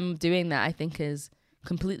 So them doing that, I think, is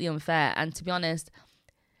completely unfair. And to be honest,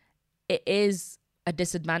 it is a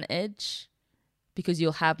disadvantage because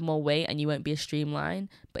you'll have more weight and you won't be as streamlined.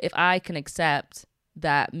 But if I can accept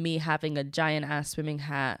that me having a giant ass swimming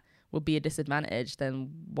hat will be a disadvantage,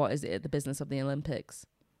 then what is it, the business of the Olympics?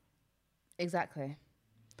 Exactly.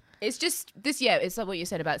 It's just this, it's like what you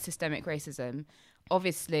said about systemic racism.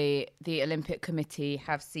 Obviously, the Olympic Committee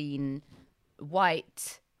have seen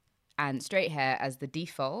white and straight hair as the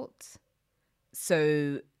default.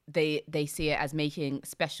 So they see it as making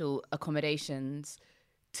special accommodations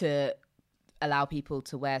to allow people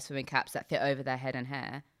to wear swimming caps that fit over their head and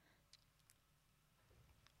hair.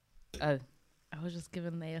 Oh. I was just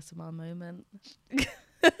giving the ASMR moment.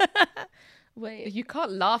 Wait. You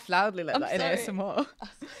can't laugh loudly like that sorry. in ASMR.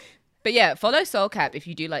 But yeah, follow Soul Cap if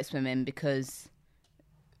you do like swimming because,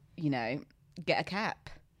 get a cap.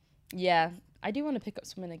 Yeah, I do want to pick up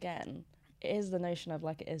swimming again. It is the notion of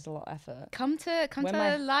like, it is a lot of effort. Come to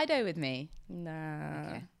Lido with me. Nah.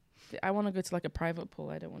 Okay. I want to go to like a private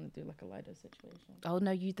pool. I don't want to do like a Lido situation. Oh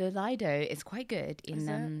no, the Lido is quite good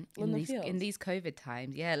in these COVID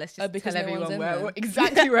times. Yeah, let's just because tell no everyone where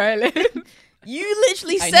exactly where I live. You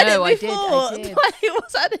literally said it before. I did. Like, it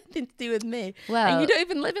was had anything to do with me. Well, and you don't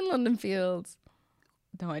even live in London Fields.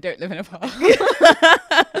 No, I don't live in a park.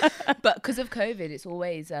 But because of COVID, it's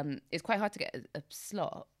always it's quite hard to get a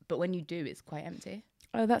slot. But when you do, it's quite empty.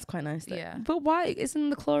 Oh, that's quite nice. Though. Yeah. But why isn't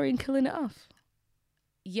the chlorine killing it off?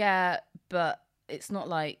 Yeah, but it's not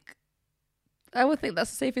like... I would think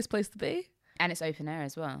that's the safest place to be. And it's open air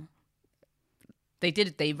as well.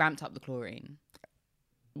 They ramped up the chlorine.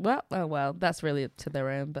 Well, that's really up to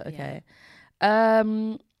their own, but okay. Yeah.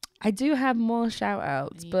 I do have more shout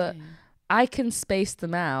outs, but I can space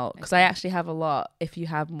them out because I actually have a lot if you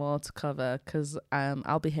have more to cover because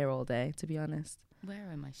I'll be here all day, to be honest. Where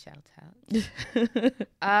are my shout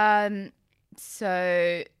outs?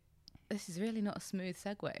 So... This is really not a smooth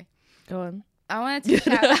segue. Go on. I wanted to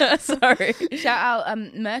shout out, shout out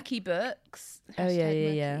Murky Books. Oh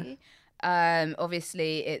yeah.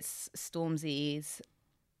 Obviously it's Stormzy's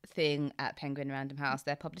thing at Penguin Random House.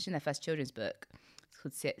 They're publishing their first children's book. It's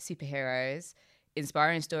called Superheroes,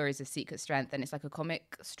 Inspiring Stories of Secret Strength, and it's like a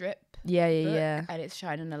comic strip. Yeah. And it's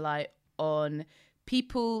shining a light on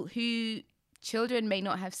people who children may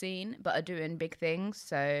not have seen but are doing big things.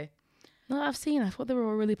 So. No, I've seen. I thought they were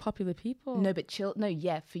all really popular people. No, but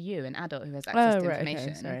for you, an adult who has access to information.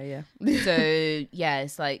 Okay. Sorry, yeah. So,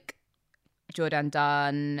 it's like Jordan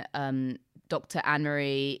Dunn, Dr.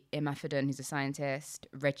 Anne-Marie Imafidon, who's a scientist,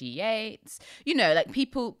 Reggie Yates, like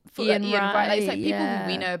people, Ian Wright, like, it's like people who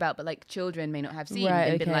we know about, but like children may not have seen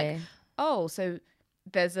and been like, oh, so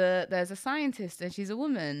there's a scientist and she's a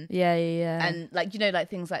woman. Yeah. And like, like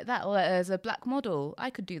things like that. Or like, there's a black model.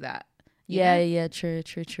 I could do that. Yeah, true.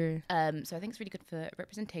 So I think it's really good for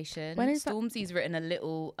representation. When is Stormzy's written a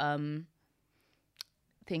little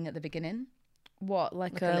thing at the beginning. What,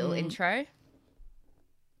 like a little intro?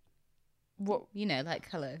 What? You know, like,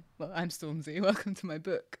 hello, well, I'm Stormzy. Welcome to my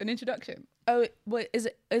book. An introduction. Oh, what is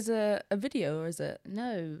it? Is it a video or is it?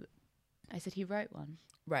 No, I said he wrote one.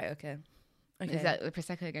 Right. Okay. Okay. Is that the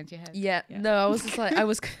Prosecco against your head? Yeah. No, I was just like, I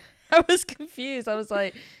was confused. I was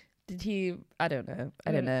like, did he? I don't know.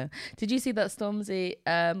 I don't know. Did you see that Stormzy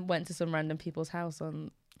went to some random people's house for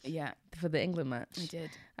the England match? I did.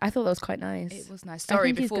 I thought that was quite nice. It was nice. I Sorry,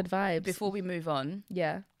 think he's good vibes. Before we move on,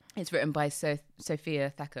 Yeah. it's written by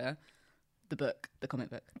Sophia Thacker, the book, the comic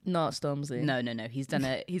book. Not Stormzy. No. He's done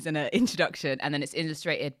an introduction, and then it's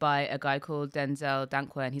illustrated by a guy called Denzel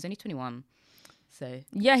Dankwa, and he's only 21. So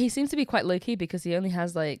Yeah, he seems to be quite low key because he only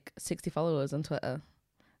has like 60 followers on Twitter.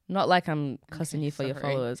 Not like I'm cussing you for your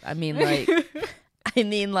followers. I mean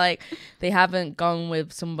like they haven't gone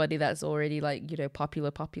with somebody that's already like, you know,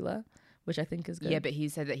 popular, which I think is good. yeah, but he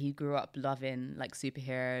said that he grew up loving like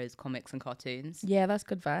superheroes, comics, and cartoons. Yeah, that's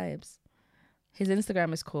good vibes. His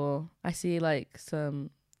Instagram is cool. I see like some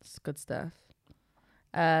good stuff.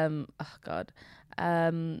 Oh God.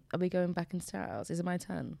 Are we going back into shout outs? Is it my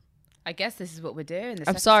turn? I guess this is what we're doing.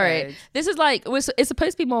 I'm sorry. This is like it's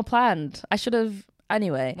supposed to be more planned. I should have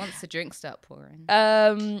anyway. Once the drinks start pouring.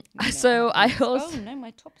 So I also. Oh no, my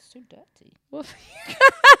top's so dirty.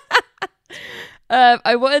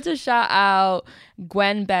 I wanted to shout out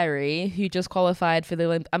Gwen Berry, who just qualified for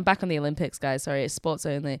the I'm back on the Olympics, guys. Sorry, it's sports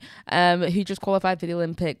only. Who just qualified for the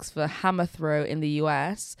Olympics for hammer throw in the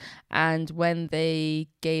US. And when they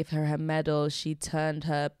gave her medal, she turned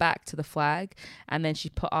her back to the flag, and then she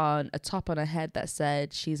put on a top on her head that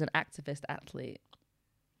said she's an activist athlete,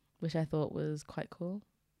 which I thought was quite cool.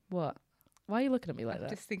 What? Why are you looking at me like that?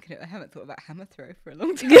 Just thinking, I haven't thought about hammer throw for a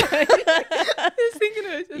long time. I was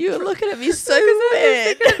thinking of you were looking at me so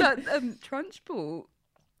weird. I was thinking about transport.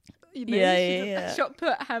 You know, yeah. Shot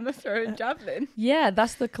put, hammer throw, and javelin. Yeah,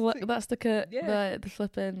 that's the flipping.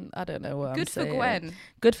 I don't know what Good I'm saying. for Gwen.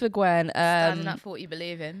 Good for Gwen. Standing up for what you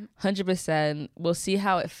believe in. 100%. We'll see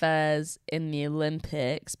how it fares in the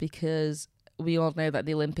Olympics because we all know that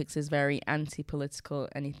the Olympics is very anti-political.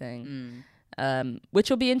 Anything. Which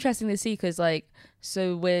will be interesting to see because with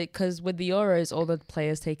the Euros, all the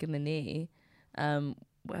players taking the knee, are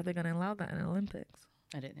they going to allow that in the Olympics?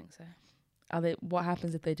 I don't think so. What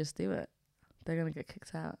happens if they just do it? They're going to get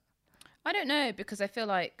kicked out. I don't know because I feel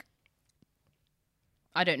like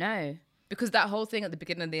because that whole thing at the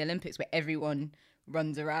beginning of the Olympics where everyone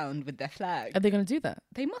runs around with their flag. Are they going to do that?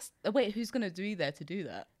 They must. Wait, who's going to be there to do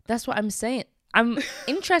that? That's what I'm saying. I'm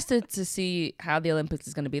interested to see how the Olympics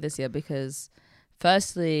is going to be this year because,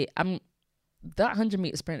 firstly, that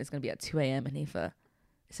 100-meter sprint is going to be at 2 a.m. in Ifa.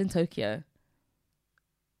 It's in Tokyo.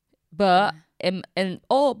 But but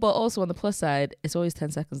also on the plus side, it's always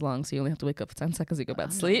 10 seconds long, so you only have to wake up for 10 seconds and go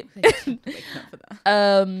back to sleep. Waking up for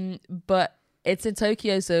that. But it's in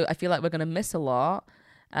Tokyo, so I feel like we're going to miss a lot.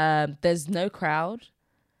 There's no crowd.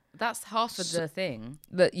 That's half of the thing.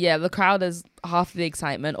 The crowd is half of the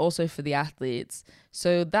excitement, also for the athletes.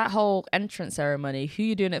 So that whole entrance ceremony, who are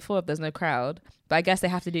you doing it for if there's no crowd? But I guess they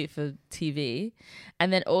have to do it for TV.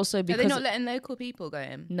 And then also because... Are they not letting local people go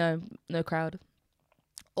in? No crowd.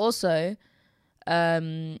 Also,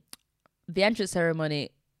 the entrance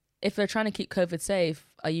ceremony, if they're trying to keep COVID safe,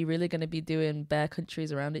 are you really going to be doing bare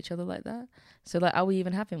countries around each other like that? So like, are we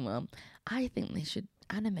even having one? I think they should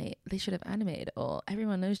have animated it all.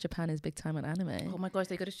 Everyone knows Japan is big time on anime. Oh my gosh,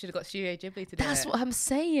 they should have got Studio Ghibli to do That's what I'm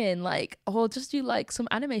saying. Like, or just do like some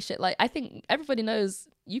anime shit. Like, I think everybody knows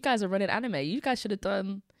you guys are running anime. You guys should have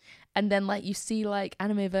done, and then like you see like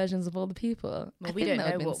anime versions of all the people. Well, we don't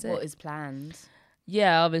know what is planned.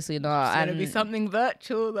 Yeah, obviously not. It's gonna be something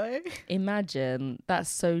virtual though. Imagine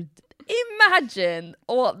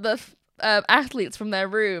what the athletes from their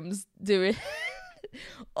rooms doing.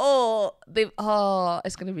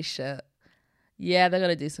 It's gonna be shit. Yeah, they're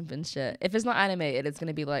gonna do something shit. If it's not animated, it's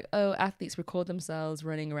gonna be like, athletes record themselves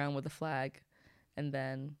running around with a flag, and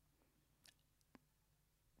then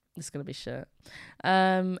it's gonna be shit.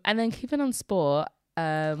 And then keeping on sport.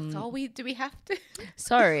 Do we have to?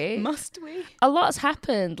 Sorry. Must we? A lot's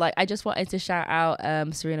happened. Like, I just wanted to shout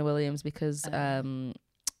out Serena Williams because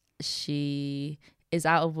she is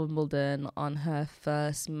out of Wimbledon on her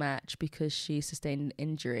first match because she sustained an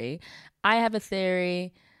injury. I have a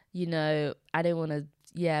theory, I don't want to,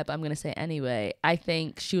 but I'm going to say it anyway. I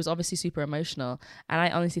think she was obviously super emotional, and I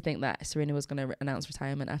honestly think that Serena was going to announce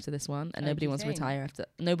retirement after this one, and nobody wants to retire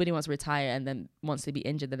and then wants to be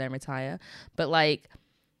injured and then retire. But like,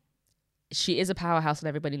 she is a powerhouse and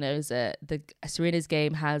everybody knows it. Serena's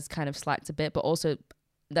game has kind of slacked a bit, but also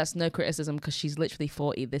that's no criticism because she's literally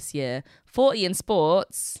 40 this year. 40 in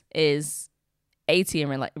sports is 80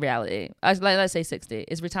 in reality. Let's say 60.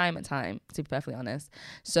 It's retirement time, to be perfectly honest.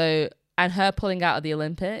 So, and her pulling out of the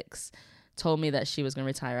Olympics told me that she was going to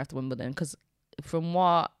retire after Wimbledon, because from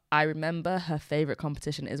what I remember, her favorite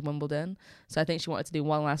competition is Wimbledon. So I think she wanted to do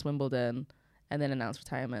one last Wimbledon and then announce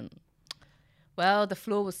retirement. Well, the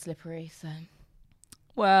floor was slippery, so...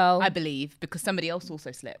 Well... I believe, because somebody else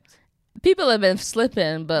also slipped. People have been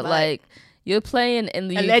slipping, but like you're playing in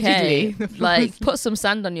the allegedly, UK. Like, put some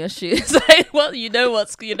sand on your shoes. Like, well, you know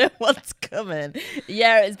what's coming.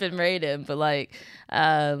 Yeah, it's been raining, but like,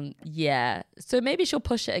 yeah. So maybe she'll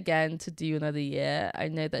push it again to do another year. I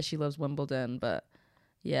know that she loves Wimbledon, but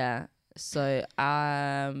yeah. So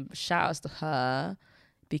shout outs to her,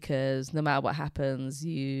 because no matter what happens,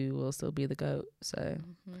 you will still be the GOAT. So,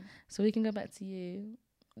 so we can go back to you.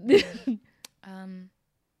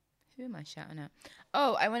 Who am I shouting out?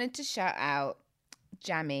 Oh, I wanted to shout out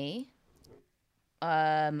Jammy.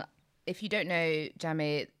 If you don't know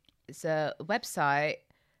Jammy, it's a website,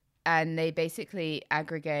 and they basically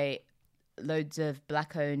aggregate loads of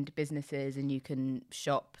Black-owned businesses, and you can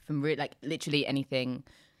shop from like literally anything,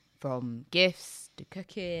 from gifts to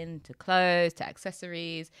cooking to clothes to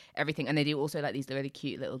accessories, everything. And they do also like these really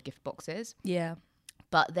cute little gift boxes. Yeah.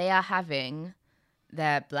 But they are having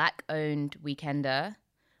their Black-owned weekender,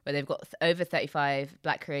 where they've got over 35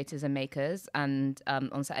 Black creators and makers. And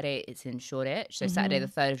on Saturday, it's in Shoreditch. So Saturday, the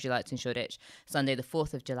 3rd of July, it's in Shoreditch. Sunday, the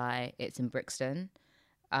 4th of July, it's in Brixton.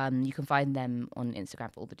 You can find them on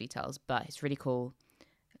Instagram for all the details, but it's really cool.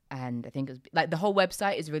 And I think it was, like, the whole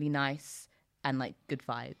website is really nice and like good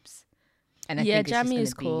vibes. And I think Jammy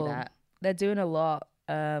is be cool. That. They're doing a lot.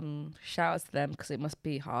 Shout outs to them, because it must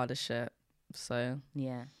be hard as shit. So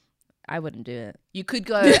yeah. I wouldn't do it. You could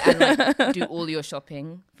go and like do all your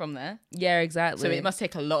shopping from there. Yeah, exactly. So it must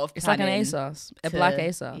take a lot of It's like an planning ASOS, a black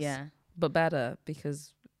ASOS. Yeah. But better,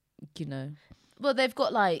 because, you know. Well, they've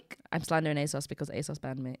got like... I'm slandering ASOS because ASOS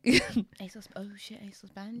banned me. ASOS... Oh, shit,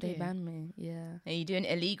 ASOS banned They you. banned me, yeah. Are you doing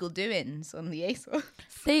illegal doings on the ASOS?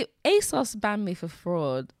 ASOS banned me for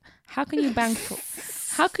fraud. How can you ban...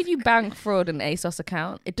 How can you bank fraud in an ASOS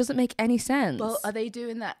account? It doesn't make any sense. Well, are they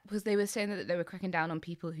doing that? Because they were saying that they were cracking down on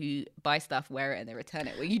people who buy stuff, wear it, and they return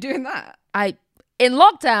it. Were you doing that? In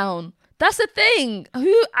lockdown, that's the thing. Where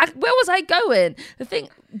was I going? The thing,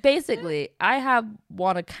 basically, I have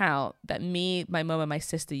one account that me, my mum, and my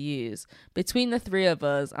sister use. Between the three of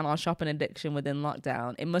us and our shopping addiction within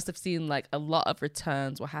lockdown, it must have seemed like a lot of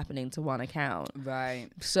returns were happening to one account. Right.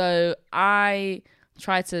 So I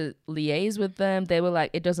tried to liaise with them. They were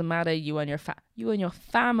like, it doesn't matter, you and your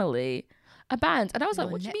family are banned. And I was like,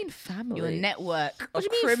 what do you mean family? Your network what of do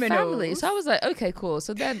you mean criminals. family? So I was like, okay, cool.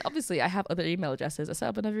 So then obviously I have other email addresses. I set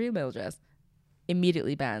up another email address,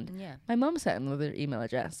 immediately banned. Yeah. My mum set another email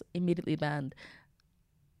address, immediately banned.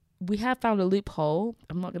 We have found a loophole.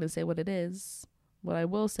 I'm not going to say what it is. What I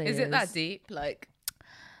will say is it that deep? Like,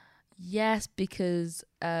 yes, because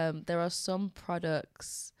there are some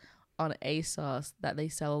products on ASOS that they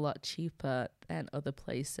sell a lot cheaper than other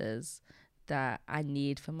places that I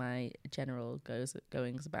need for my general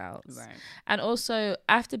goings about. right. And also,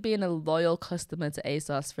 after being a loyal customer to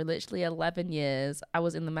ASOS for literally 11 years, I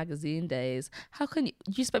was in the magazine days. How can you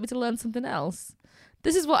expect me to learn something else?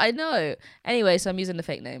 This is what I know. Anyway, so I'm using the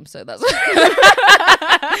fake name. So that's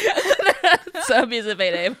so I'm using a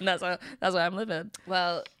fake name, and that's why I'm living.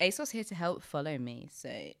 Well, ASOS here to help. Follow me. So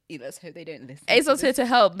let's hope they don't listen. ASOS here to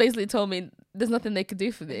help basically told me there's nothing they could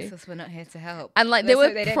do for me. ASOS, we're not here to help. And like, they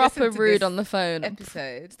were proper rude on the phone.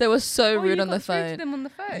 Episode. They were so rude you on the got straight phone. to them on the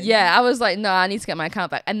phone. Yeah, I was like, no, I need to get my account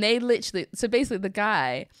back. And they literally, so basically the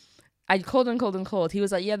guy, I called and called and called. He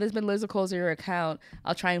was like, yeah, there's been loads of calls on your account.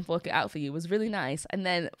 I'll try and work it out for you. It was really nice. And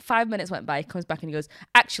then 5 minutes went by. He comes back and he goes,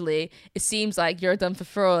 actually, it seems like you're done for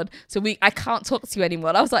fraud. So I can't talk to you anymore.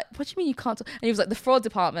 And I was like, what do you mean you can't talk? And he was like, the fraud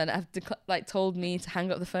department have told me to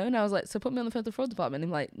hang up the phone. I was like, so put me on the phone to the fraud department. And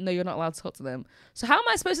he's like, no, you're not allowed to talk to them. So how am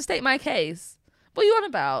I supposed to state my case? What are you on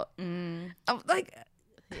about? I'm like...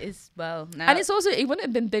 It's well now. And it's also, it wouldn't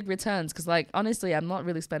have been big returns because, like, honestly, I'm not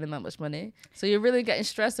really spending that much money. So you're really getting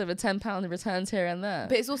stressed over £10 returns here and there.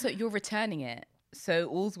 But it's also, you're returning it. So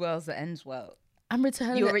all's well that ends well. I'm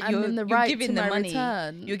returning it. I'm in the right giving to the my money.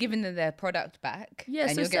 Return. You're giving them their product back. Yeah,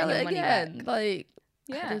 and so you're sell getting it your money again. back. Like,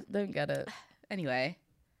 yeah. I don't get it. Anyway.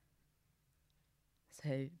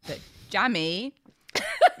 So, but Jammy...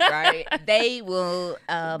 right, they will.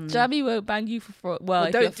 Jammy won't bang you for fraud. Well,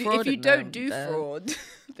 if you don't do fraud,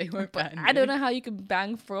 they won't ban you. I don't know how you can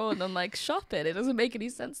bang fraud on like shopping. It doesn't make any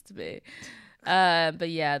sense to me. But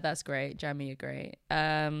yeah, that's great. Jammy, you're great.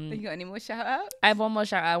 You got any more shout outs? I have one more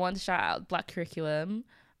shout out. I want to shout out Black Curriculum,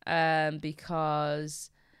 because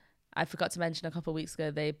I forgot to mention a couple of weeks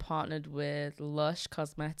ago, they partnered with Lush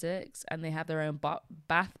Cosmetics and they have their own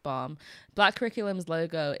bath bomb. Black Curriculum's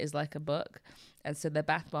logo is like a book. And so their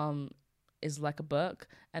bath bomb is like a book,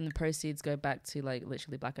 and the proceeds go back to like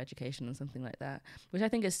literally Black education and something like that, which I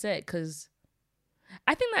think is sick because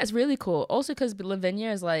I think that's really cool. Also because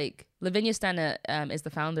Lavinia Stanner is the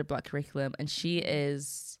founder of Black Curriculum, and she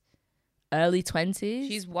is early 20s.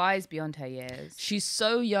 She's wise beyond her years. She's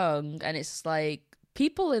so young, and it's like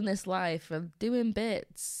people in this life are doing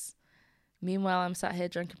bits. Meanwhile, I'm sat here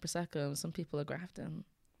drinking Prosecco and some people are grafting.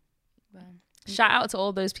 Well, shout out to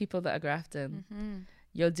all those people that are grafting. Mm-hmm.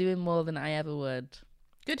 You're doing more than I ever would.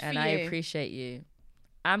 Good for you. And I appreciate you.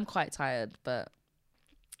 I'm quite tired, but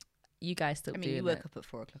you guys still doing it. You woke up at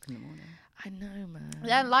 4 o'clock in the morning. I know, man.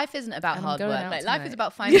 Yeah, life isn't about And hard work. Like, life tonight. is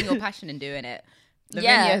about finding your passion and doing it.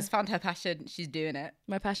 Lavinia has found her passion. She's doing it.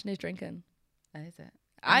 My passion is drinking. That is it.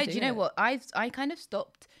 Do you doing know it. what? I kind of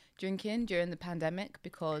stopped drinking during the pandemic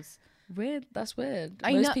because Weird. That's weird.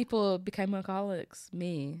 I Most know- people became alcoholics.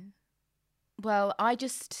 Me. well,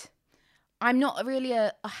 I'm not really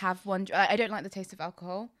a have one. I don't like the taste of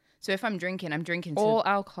alcohol. So if I'm drinking to All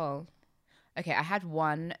alcohol. Okay, I had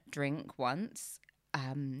one drink once.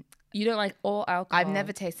 You don't like all alcohol? I've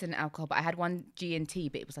never tasted an alcohol, but I had one G&T,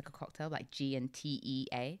 but it was like a cocktail, like GNTEA,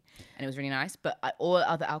 and it was really nice. But all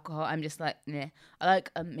other alcohol, I'm just like, nah. I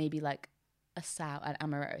like maybe like a sour, an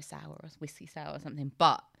amaretto sour or a whiskey sour or something,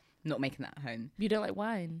 but I'm not making that at home. You don't like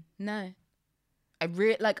wine? No, I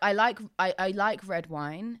like red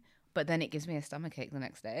wine, but then it gives me a stomachache the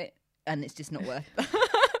next day, and it's just not worth.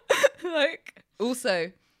 Like,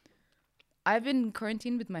 also, I've been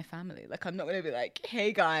quarantined with my family. Like, I'm not gonna be like,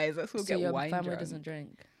 hey guys, let's all So get your wine family drunk. doesn't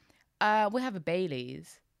drink? We have a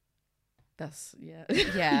Bailey's. That's, yeah.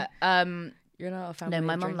 Yeah. You're not a family No,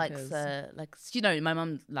 my of mum likes my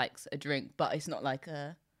mum likes a drink, but it's not like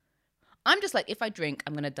a. I'm just like, if I drink,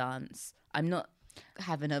 I'm gonna dance. I'm not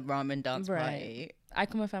having a ramen dance party. I'm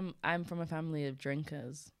from a family of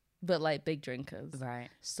drinkers, but like big drinkers. Right.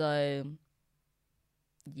 So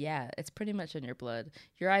yeah, it's pretty much in your blood.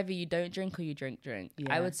 You're either you don't drink or you drink. Yeah.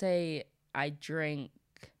 I would say I drink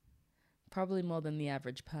probably more than the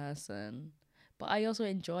average person, but I also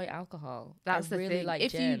enjoy alcohol. That's I the really thing. like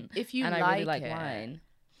If gin, you and like I really like it. wine.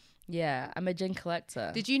 Yeah, I'm a gin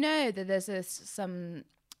collector. Did you know that there's some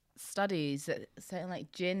studies that saying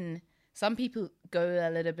like gin? Some people go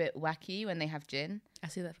a little bit wacky when they have gin, I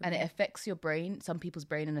see that for and me. it affects your brain. Some people's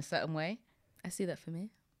brain in a certain way. I see that for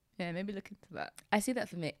me. Yeah, maybe look into that. I see that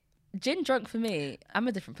for me. Gin drunk for me, I'm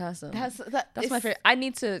a different person. That's That's my favorite. I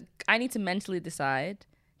need to mentally decide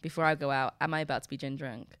before I go out, am I about to be gin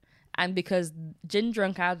drunk? And because gin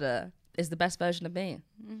drunk Ada is the best version of me.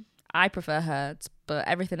 I prefer her, but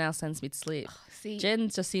everything else sends me to sleep. See, Gin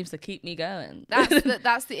just seems to keep me going.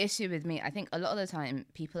 that's the issue with me. I think a lot of the time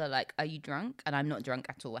people are like, "Are you drunk?" And I'm not drunk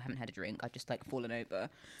at all. I haven't had a drink. I've just like fallen over.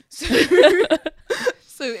 So,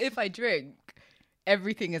 so if I drink,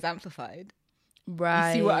 everything is amplified.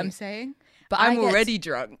 Right. You see what I'm saying? But I'm already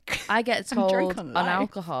drunk. I get I'm drunk told on on life.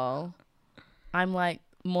 alcohol, I'm like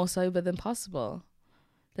more sober than possible.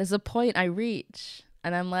 There's a point I reach,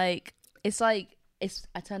 and I'm like,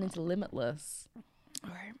 I turn into limitless,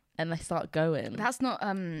 Right. and I start going. That's not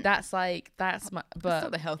That's my. that's not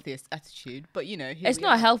But the healthiest attitude. But you know, it's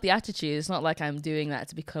not a healthy attitude. It's not like I'm doing that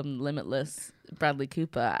to become limitless Bradley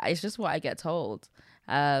Cooper. It's just what I get told.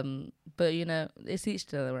 But you know, it's each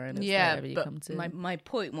to their own. It's whatever you but come to. my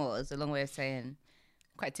point was a long way of saying, I'm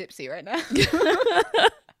quite tipsy right now.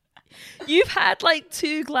 You've had like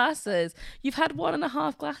 2 glasses. You've had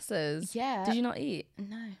 1.5 glasses. Yeah. Did you not eat?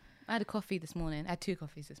 No, I had a coffee this morning. I had 2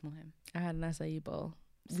 coffees this morning. I had an acai bowl.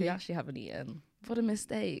 See? We actually haven't eaten. What a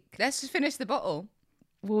mistake. Let's just finish the bottle.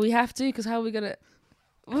 Well, we have to, because how are we gonna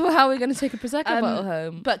take a prosecco bottle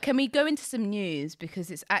home? But can we go into some news, because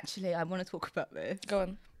it's actually, I want to talk about this. Go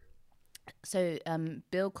on. So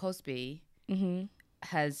Bill Cosby Mm-hmm.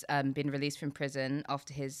 has been released from prison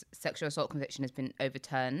after his sexual assault conviction has been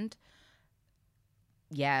overturned.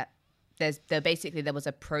 Yeah, there was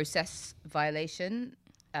a process violation.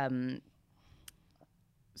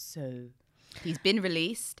 So he's been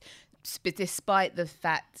released, despite the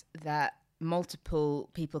fact that multiple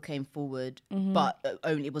people came forward, but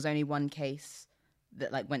it was only one case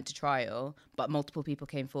that like went to trial, but multiple people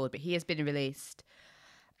came forward. But he has been released,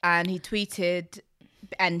 and he tweeted,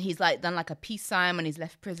 and he's like done like a peace sign when he's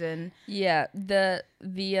left prison. Yeah, the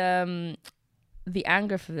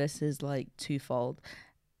anger for this is like twofold.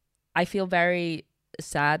 I feel very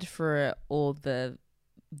sad for all the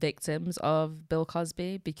victims of Bill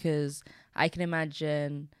Cosby, because I can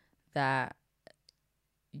imagine that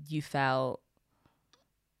you felt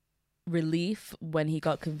relief when he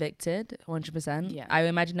got convicted. 100%. Yeah. I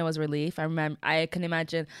imagine there was relief. I can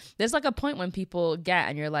imagine there's like a point when people get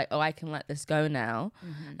and you're like, oh, I can let this go now.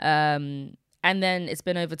 And then it's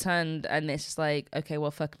been overturned and it's just like, okay,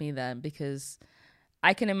 well, fuck me then, because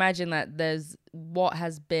I can imagine that there's what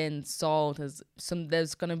has been solved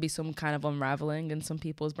there's going to be some kind of unraveling in some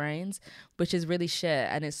people's brains, which is really shit.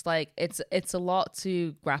 And it's like, it's a lot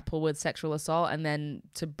to grapple with sexual assault and then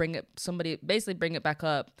to bring it back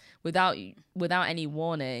up without any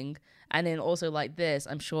warning. And then also like this,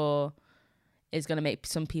 I'm sure is going to make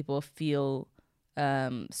some people feel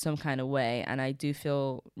some kind of way. And I do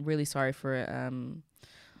feel really sorry for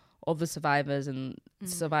all the survivors and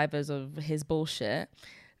survivors of his bullshit.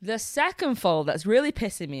 The second fold that's really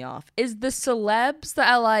pissing me off is the celebs that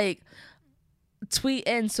are like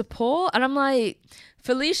tweeting support, and I'm like,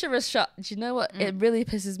 Felicia Rashad. Do you know what? It really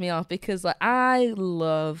pisses me off because like I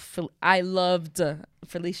loved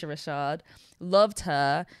Felicia Rashad, loved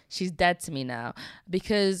her. She's dead to me now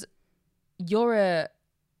because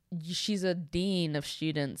she's a dean of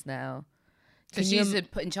students now. So she's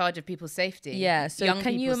put in charge of people's safety. Yeah. So young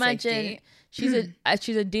can you imagine? Safety.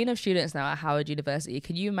 She's a dean of students now at Howard University.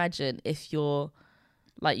 Can you imagine if your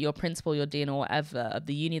principal, your dean, or whatever of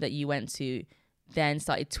the uni that you went to, then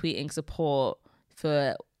started tweeting support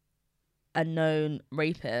for a known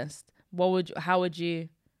rapist? How would you,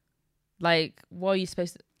 like? What are you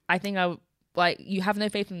supposed to? I think you have no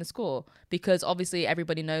faith in the school because obviously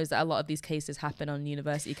everybody knows that a lot of these cases happen on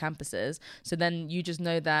university campuses. So then you just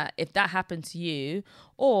know that if that happened to you,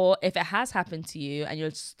 or if it has happened to you and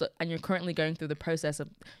you're currently going through the process of,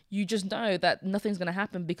 you just know that nothing's going to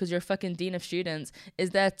happen because your fucking dean of students is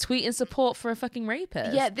there tweeting support for a fucking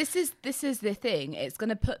rapist. Yeah, this is the thing. It's going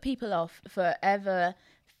to put people off forever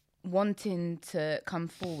wanting to come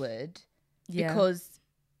forward because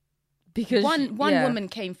one woman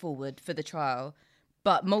came forward for the trial,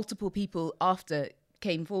 but multiple people after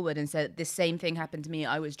came forward and said this same thing happened to me.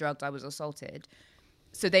 I was drugged. I was assaulted.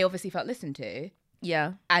 So they obviously felt listened to.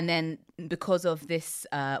 Yeah. And then because of this,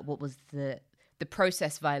 what was the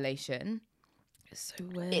process violation? It's so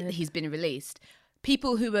weird. He's been released.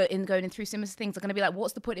 People who are going through similar things are going to be like,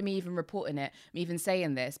 what's the point of me even reporting it, me even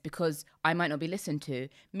saying this, because I might not be listened to.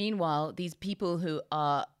 Meanwhile, these people who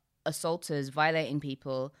are assaulters, violating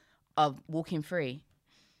people, are walking free.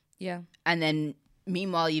 Yeah. And then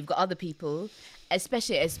meanwhile you've got other people,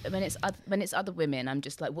 especially when it's other women, I'm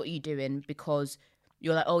just like, what are you doing? Because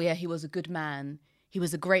you're like, oh yeah, he was a good man, he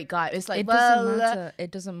was a great guy. It's like, it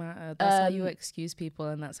doesn't matter. That's how you excuse people,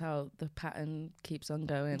 and that's how the pattern keeps on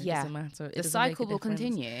going. It doesn't matter. The cycle will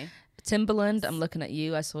continue. Timberland, I'm looking at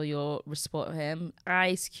you. I saw your response to him.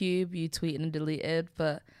 Ice Cube, you tweeted and deleted,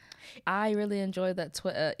 but I really enjoy that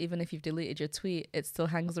Twitter. Even if you've deleted your tweet, it still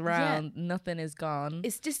hangs around. Yeah. Nothing is gone.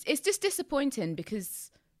 It's just disappointing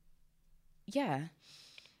because,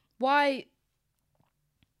 why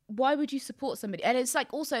would you support somebody? And it's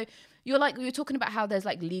like, also you're talking about how there's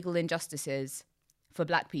like legal injustices for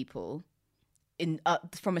Black people in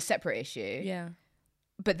from a separate issue. Yeah.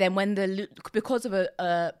 But then when because of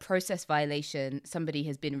a process violation, somebody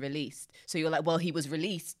has been released. So you're like, well, he was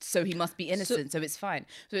released, so he must be innocent, so it's fine.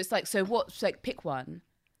 So it's like, so what? Like, pick one,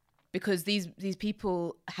 because these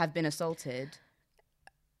people have been assaulted.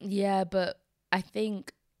 Yeah, but I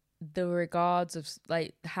think the regards of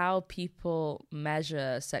like how people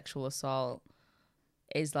measure sexual assault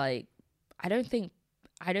is like, I don't think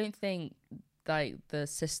like the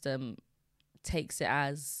system takes it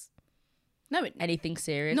as anything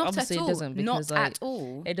serious. Not obviously at all. It doesn't, because not like, at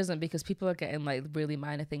all. It doesn't, because people are getting like really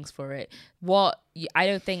minor things for it. I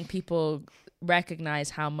don't think people recognize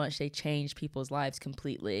how much they change people's lives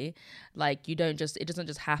completely. Like, it doesn't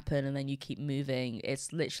just happen and then you keep moving.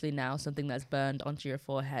 It's literally now something that's burned onto your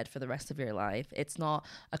forehead for the rest of your life. It's not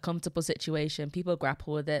a comfortable situation. People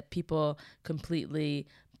grapple with it. People completely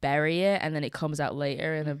bury it, and then it comes out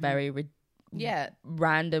later in a very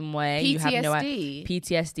random way. PTSD. You have no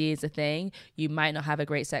PTSD is a thing. You might not have a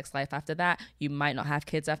great sex life after that. You might not have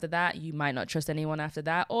kids after that. You might not trust anyone after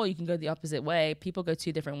that. Or you can go the opposite way. People go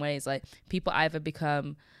two different ways. Like, people either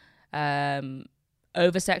become over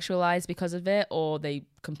sexualized because of it, or they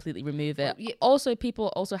completely remove it. Also, people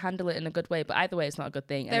also handle it in a good way, but either way, it's not a good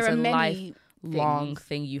thing. And there it's are a many lifelong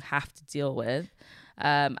thing you have to deal with.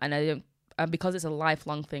 And because it's a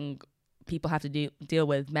lifelong thing people have to deal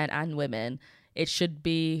with, men and women, it should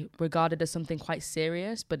be regarded as something quite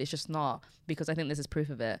serious, but it's just not, because I think this is proof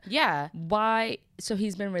of it. Yeah. Why? So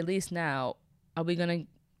he's been released now. Are we going to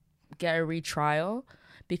get a retrial?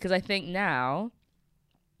 Because I think now,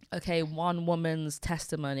 okay, one woman's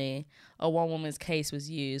testimony or one woman's case was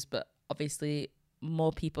used, but obviously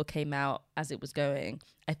more people came out as it was going,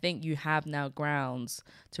 I think you have now grounds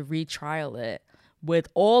to retrial it with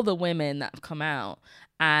all the women that have come out.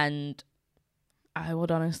 And I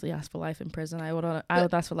would honestly ask for life in prison. I would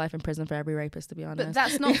ask for life in prison for every rapist, to be honest. But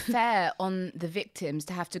that's not fair on the victims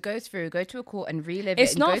to have to go to a court and relive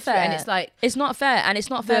it's it. Not fair. And it's like, it's not fair. And it's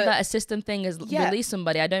not fair that a system thing is release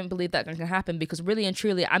somebody. I don't believe that can happen, because really and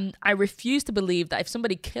truly, I refuse to believe that if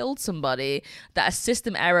somebody killed somebody, that a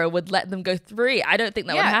system error would let them go free. I don't think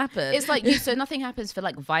that would happen. It's like, so nothing happens for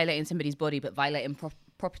like violating somebody's body, but violating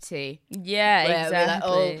property. Yeah,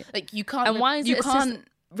 exactly. Like you can't. And why is you it can't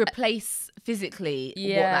replace physically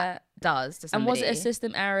what that does to somebody. And was it a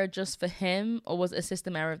system error just for him, or was it a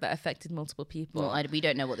system error that affected multiple people? Well, we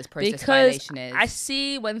don't know what this process violation is. I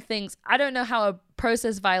see when things, I don't know how a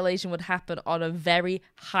process violation would happen on a very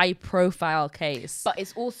high profile case. But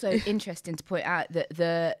it's also interesting to point out that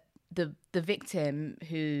the victim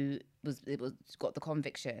who got the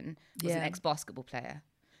conviction was an ex-basketball player.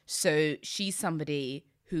 So she's somebody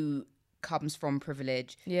who comes from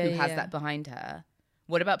privilege, who has that behind her.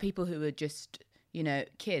 What about people who are just,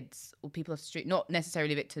 kids or people off the street, not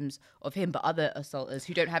necessarily victims of him, but other assaulters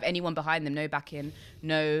who don't have anyone behind them, no backing,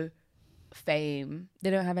 no fame. They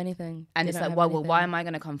don't have anything. And it's like, well, why am I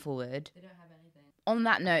going to come forward? They don't have anything. On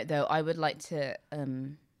that note, though, I would like to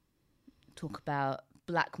talk about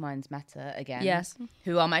Black Minds Matter again. Yes.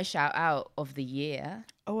 Who are my shout out of the year.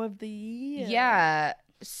 Oh, of the year. Yeah.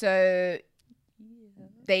 So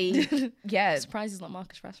they, Surprised he's not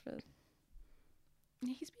Marcus Rashford.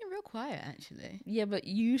 He's been real quiet, actually. Yeah, but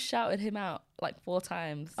you shouted him out like 4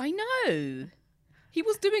 times. I know. He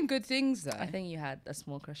was doing good things, though. I think you had a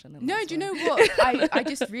small crush on him. No, do you know what?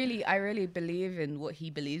 I really believe in what he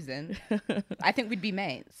believes in. I think we'd be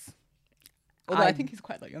mates. Although I think he's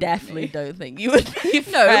quite like young. Definitely don't think you would be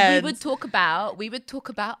friends. No, we would talk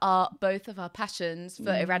about both of our passions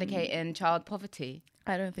for eradicating child poverty.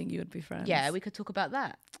 I don't think you would be friends. Yeah, we could talk about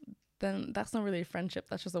that. Then that's not really a friendship.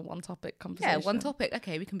 That's just a one-topic conversation. Yeah, one topic.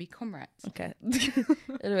 Okay, we can be comrades. Okay.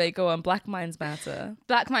 Anyway, go on. Black Minds Matter.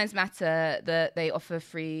 Black Minds Matter. They offer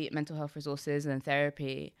free mental health resources and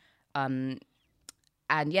therapy. And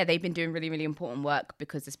yeah, they've been doing really, really important work,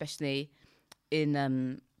 because especially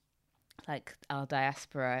in like our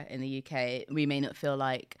diaspora in the UK, we may not feel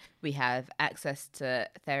like we have access to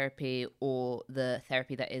therapy, or the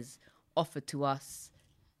therapy that is offered to us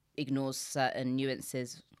ignores certain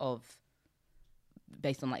nuances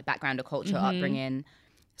based on like background or culture, upbringing.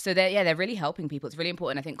 So they're really helping people. It's really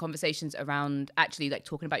important. I think conversations around actually like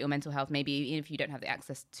talking about your mental health, maybe even if you don't have the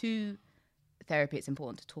access to therapy, it's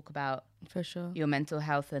important to talk about for sure your mental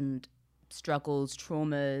health and struggles,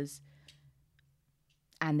 traumas.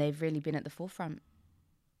 And they've really been at the forefront.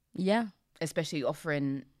 Yeah. Especially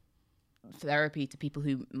offering therapy to people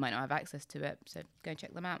who might not have access to it. So go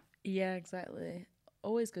check them out. Yeah, exactly.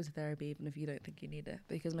 Always go to therapy, even if you don't think you need it,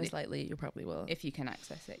 because most likely you probably will. If you can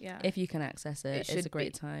access it, yeah. If you can access it, it's a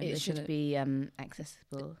great time. It should be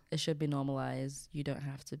accessible. It should be normalized. You don't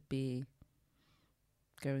have to be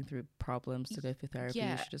going through problems to go through therapy.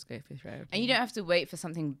 Yeah. You should just go through therapy. And you don't have to wait for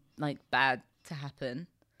something like bad to happen.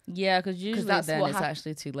 Yeah, because usually then it's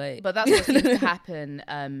actually too late. But that's what seems to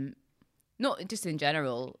happen. Not just in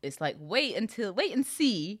general. It's like wait and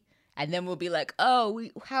see. And then we'll be like, oh,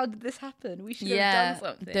 how did this happen? We should have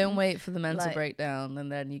done something. Don't wait for the mental breakdown and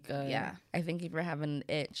then you go. Yeah. I think if you're having an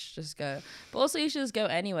itch, just go. But also you should just go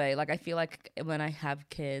anyway. Like I feel like when I have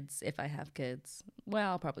kids, if I have kids,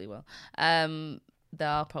 well, I probably will.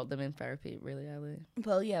 I'll put them in therapy really early.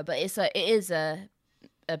 Well, yeah, but it is a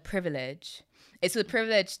privilege. It's a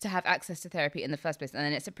privilege to have access to therapy in the first place. And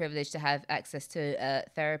then it's a privilege to have access to a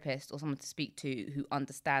therapist or someone to speak to who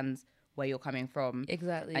understands where you're coming from,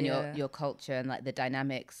 exactly, and your culture and like the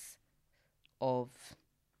dynamics of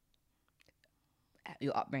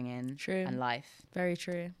your upbringing, and life. Very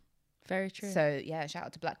true. So yeah, shout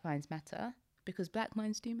out to Black Minds Matter, because Black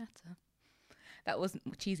minds do matter. That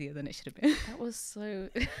wasn't cheesier than it should have been. That was so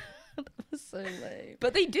lame.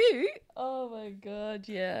 But they do. Oh my god,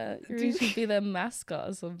 yeah. You should be their mascot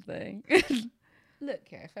or something. Look,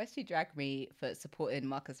 first you dragged me for supporting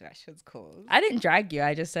Marcus Rashford's cause. I didn't drag you.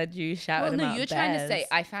 I just said you shouted him out. You're trying to say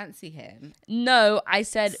I fancy him. No, I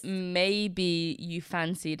said maybe you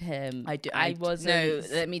fancied him. I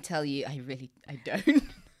wasn't. No, let me tell you, I don't.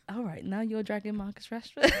 All right, now you're dragging Marcus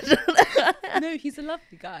Rashford. No, he's a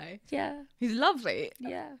lovely guy. Yeah. He's lovely.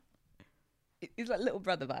 Yeah. He's like little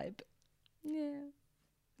brother vibe. Yeah.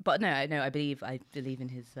 But no, I believe in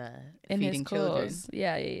his feeding his children. Cause.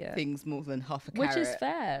 Yeah. Things more than half a carrot.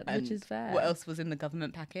 Which is fair. What else was in the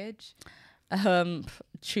government package? Tuna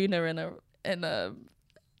in a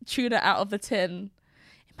tuna out of the tin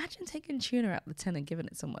Imagine taking tuna out the tin and giving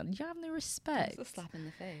it to someone. You have no respect. It's a slap in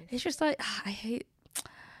the face. It's just like, I hate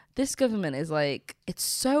this government. Is like, it's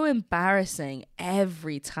so embarrassing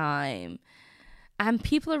every time. And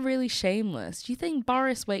people are really shameless. Do you think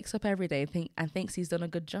Boris wakes up every day and thinks he's done a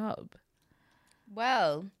good job?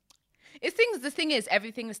 Well, the thing is,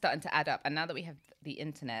 everything is starting to add up. And now that we have the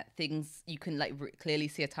internet, you can like clearly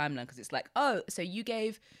see a timeline, because it's like, oh, so you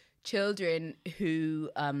gave children who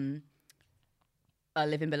are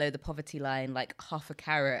living below the poverty line like half a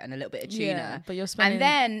carrot and a little bit of tuna. Yeah, but you're spending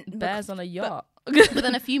and then bears on a yacht. But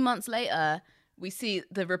then a few months later, we see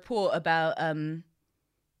the report about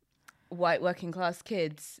white working class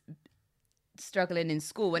kids struggling in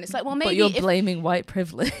school, and it's like, well, maybe but you're blaming white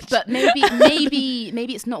privilege. But maybe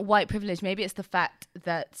it's not white privilege. Maybe it's the fact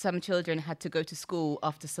that some children had to go to school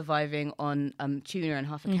after surviving on tuna and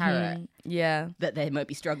half a carrot. Yeah, that they might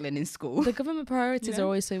be struggling in school. The government priorities are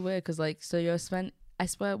always so weird, because like, so you're spent, I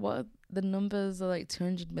swear, what the numbers are, like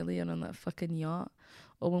 200 million on that fucking yacht.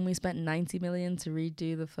 Or when we spent 90 million to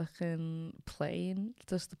redo the fucking plane,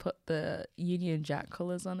 just to put the Union Jack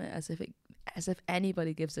colours on it, as if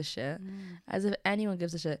anybody gives a shit, as if anyone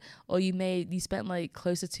gives a shit. Or you spent like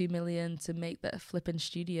close to 2 million to make that flipping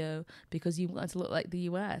studio because you wanted to look like the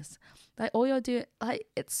US. Like, all you're doing, like,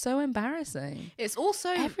 it's so embarrassing. It's also,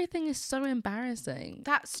 everything is so embarrassing.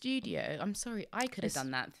 That studio, I'm sorry, I could have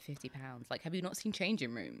done that for £50. Like, have you not seen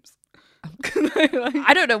changing rooms?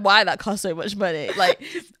 I don't know why that cost so much money. Like,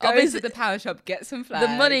 obviously the power shop, get some flags.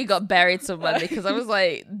 The money got buried somewhere, because I was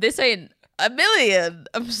like, this ain't $1 million.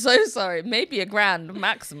 I'm so sorry. Maybe $1,000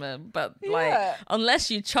 maximum, but like,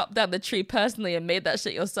 unless you chopped down the tree personally and made that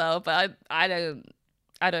shit yourself, I don't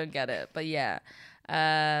get it. But yeah,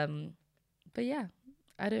 we're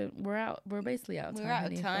basically out of time. We're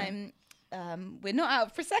out of time. We're not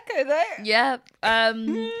out for Prosecco though. Yeah.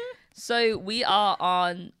 So we are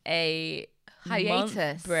on a hiatus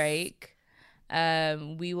month break.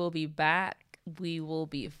 We will be back. We will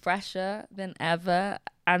be fresher than ever.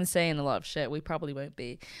 I'm saying a lot of shit. We probably won't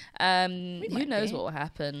be. Who knows what will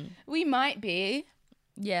happen? We might be.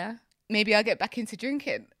 Yeah. Maybe I'll get back into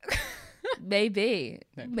drinking. Maybe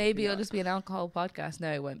it'll just be an alcohol podcast.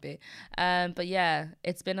 No, it won't be. But yeah,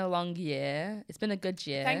 it's been a long year. It's been a good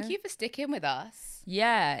year. Thank you for sticking with us.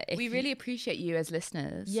 Yeah. We really appreciate you as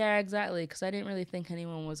listeners. Yeah, exactly. Because I didn't really think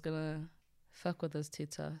anyone was going to fuck with us too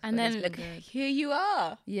tough. And then look, here you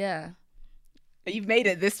are. Yeah. You've made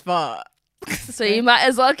it this far. So you might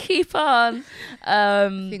as well keep on.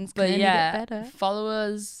 Things can only get better. Follow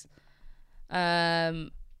us.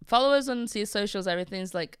 Follow us on socials.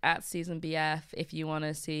 Everything's like at seasonbf. If you want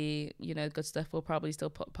to see, good stuff, we'll probably still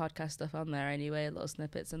put podcast stuff on there anyway, little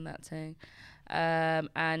snippets and that thing.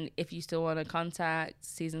 And if you still want to contact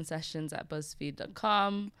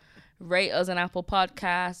seasonedsessions@buzzfeed.com, rate us on Apple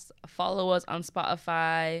Podcasts, follow us on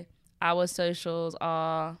Spotify. Our socials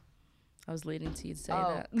are, I was leading to you to say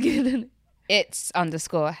that. It's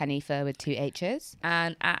 _Hanifa with 2 H's.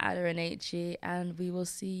 And at Ada and H, and we will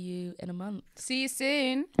see you in a month. See you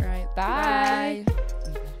soon. All right. Bye.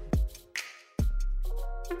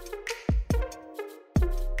 Bye.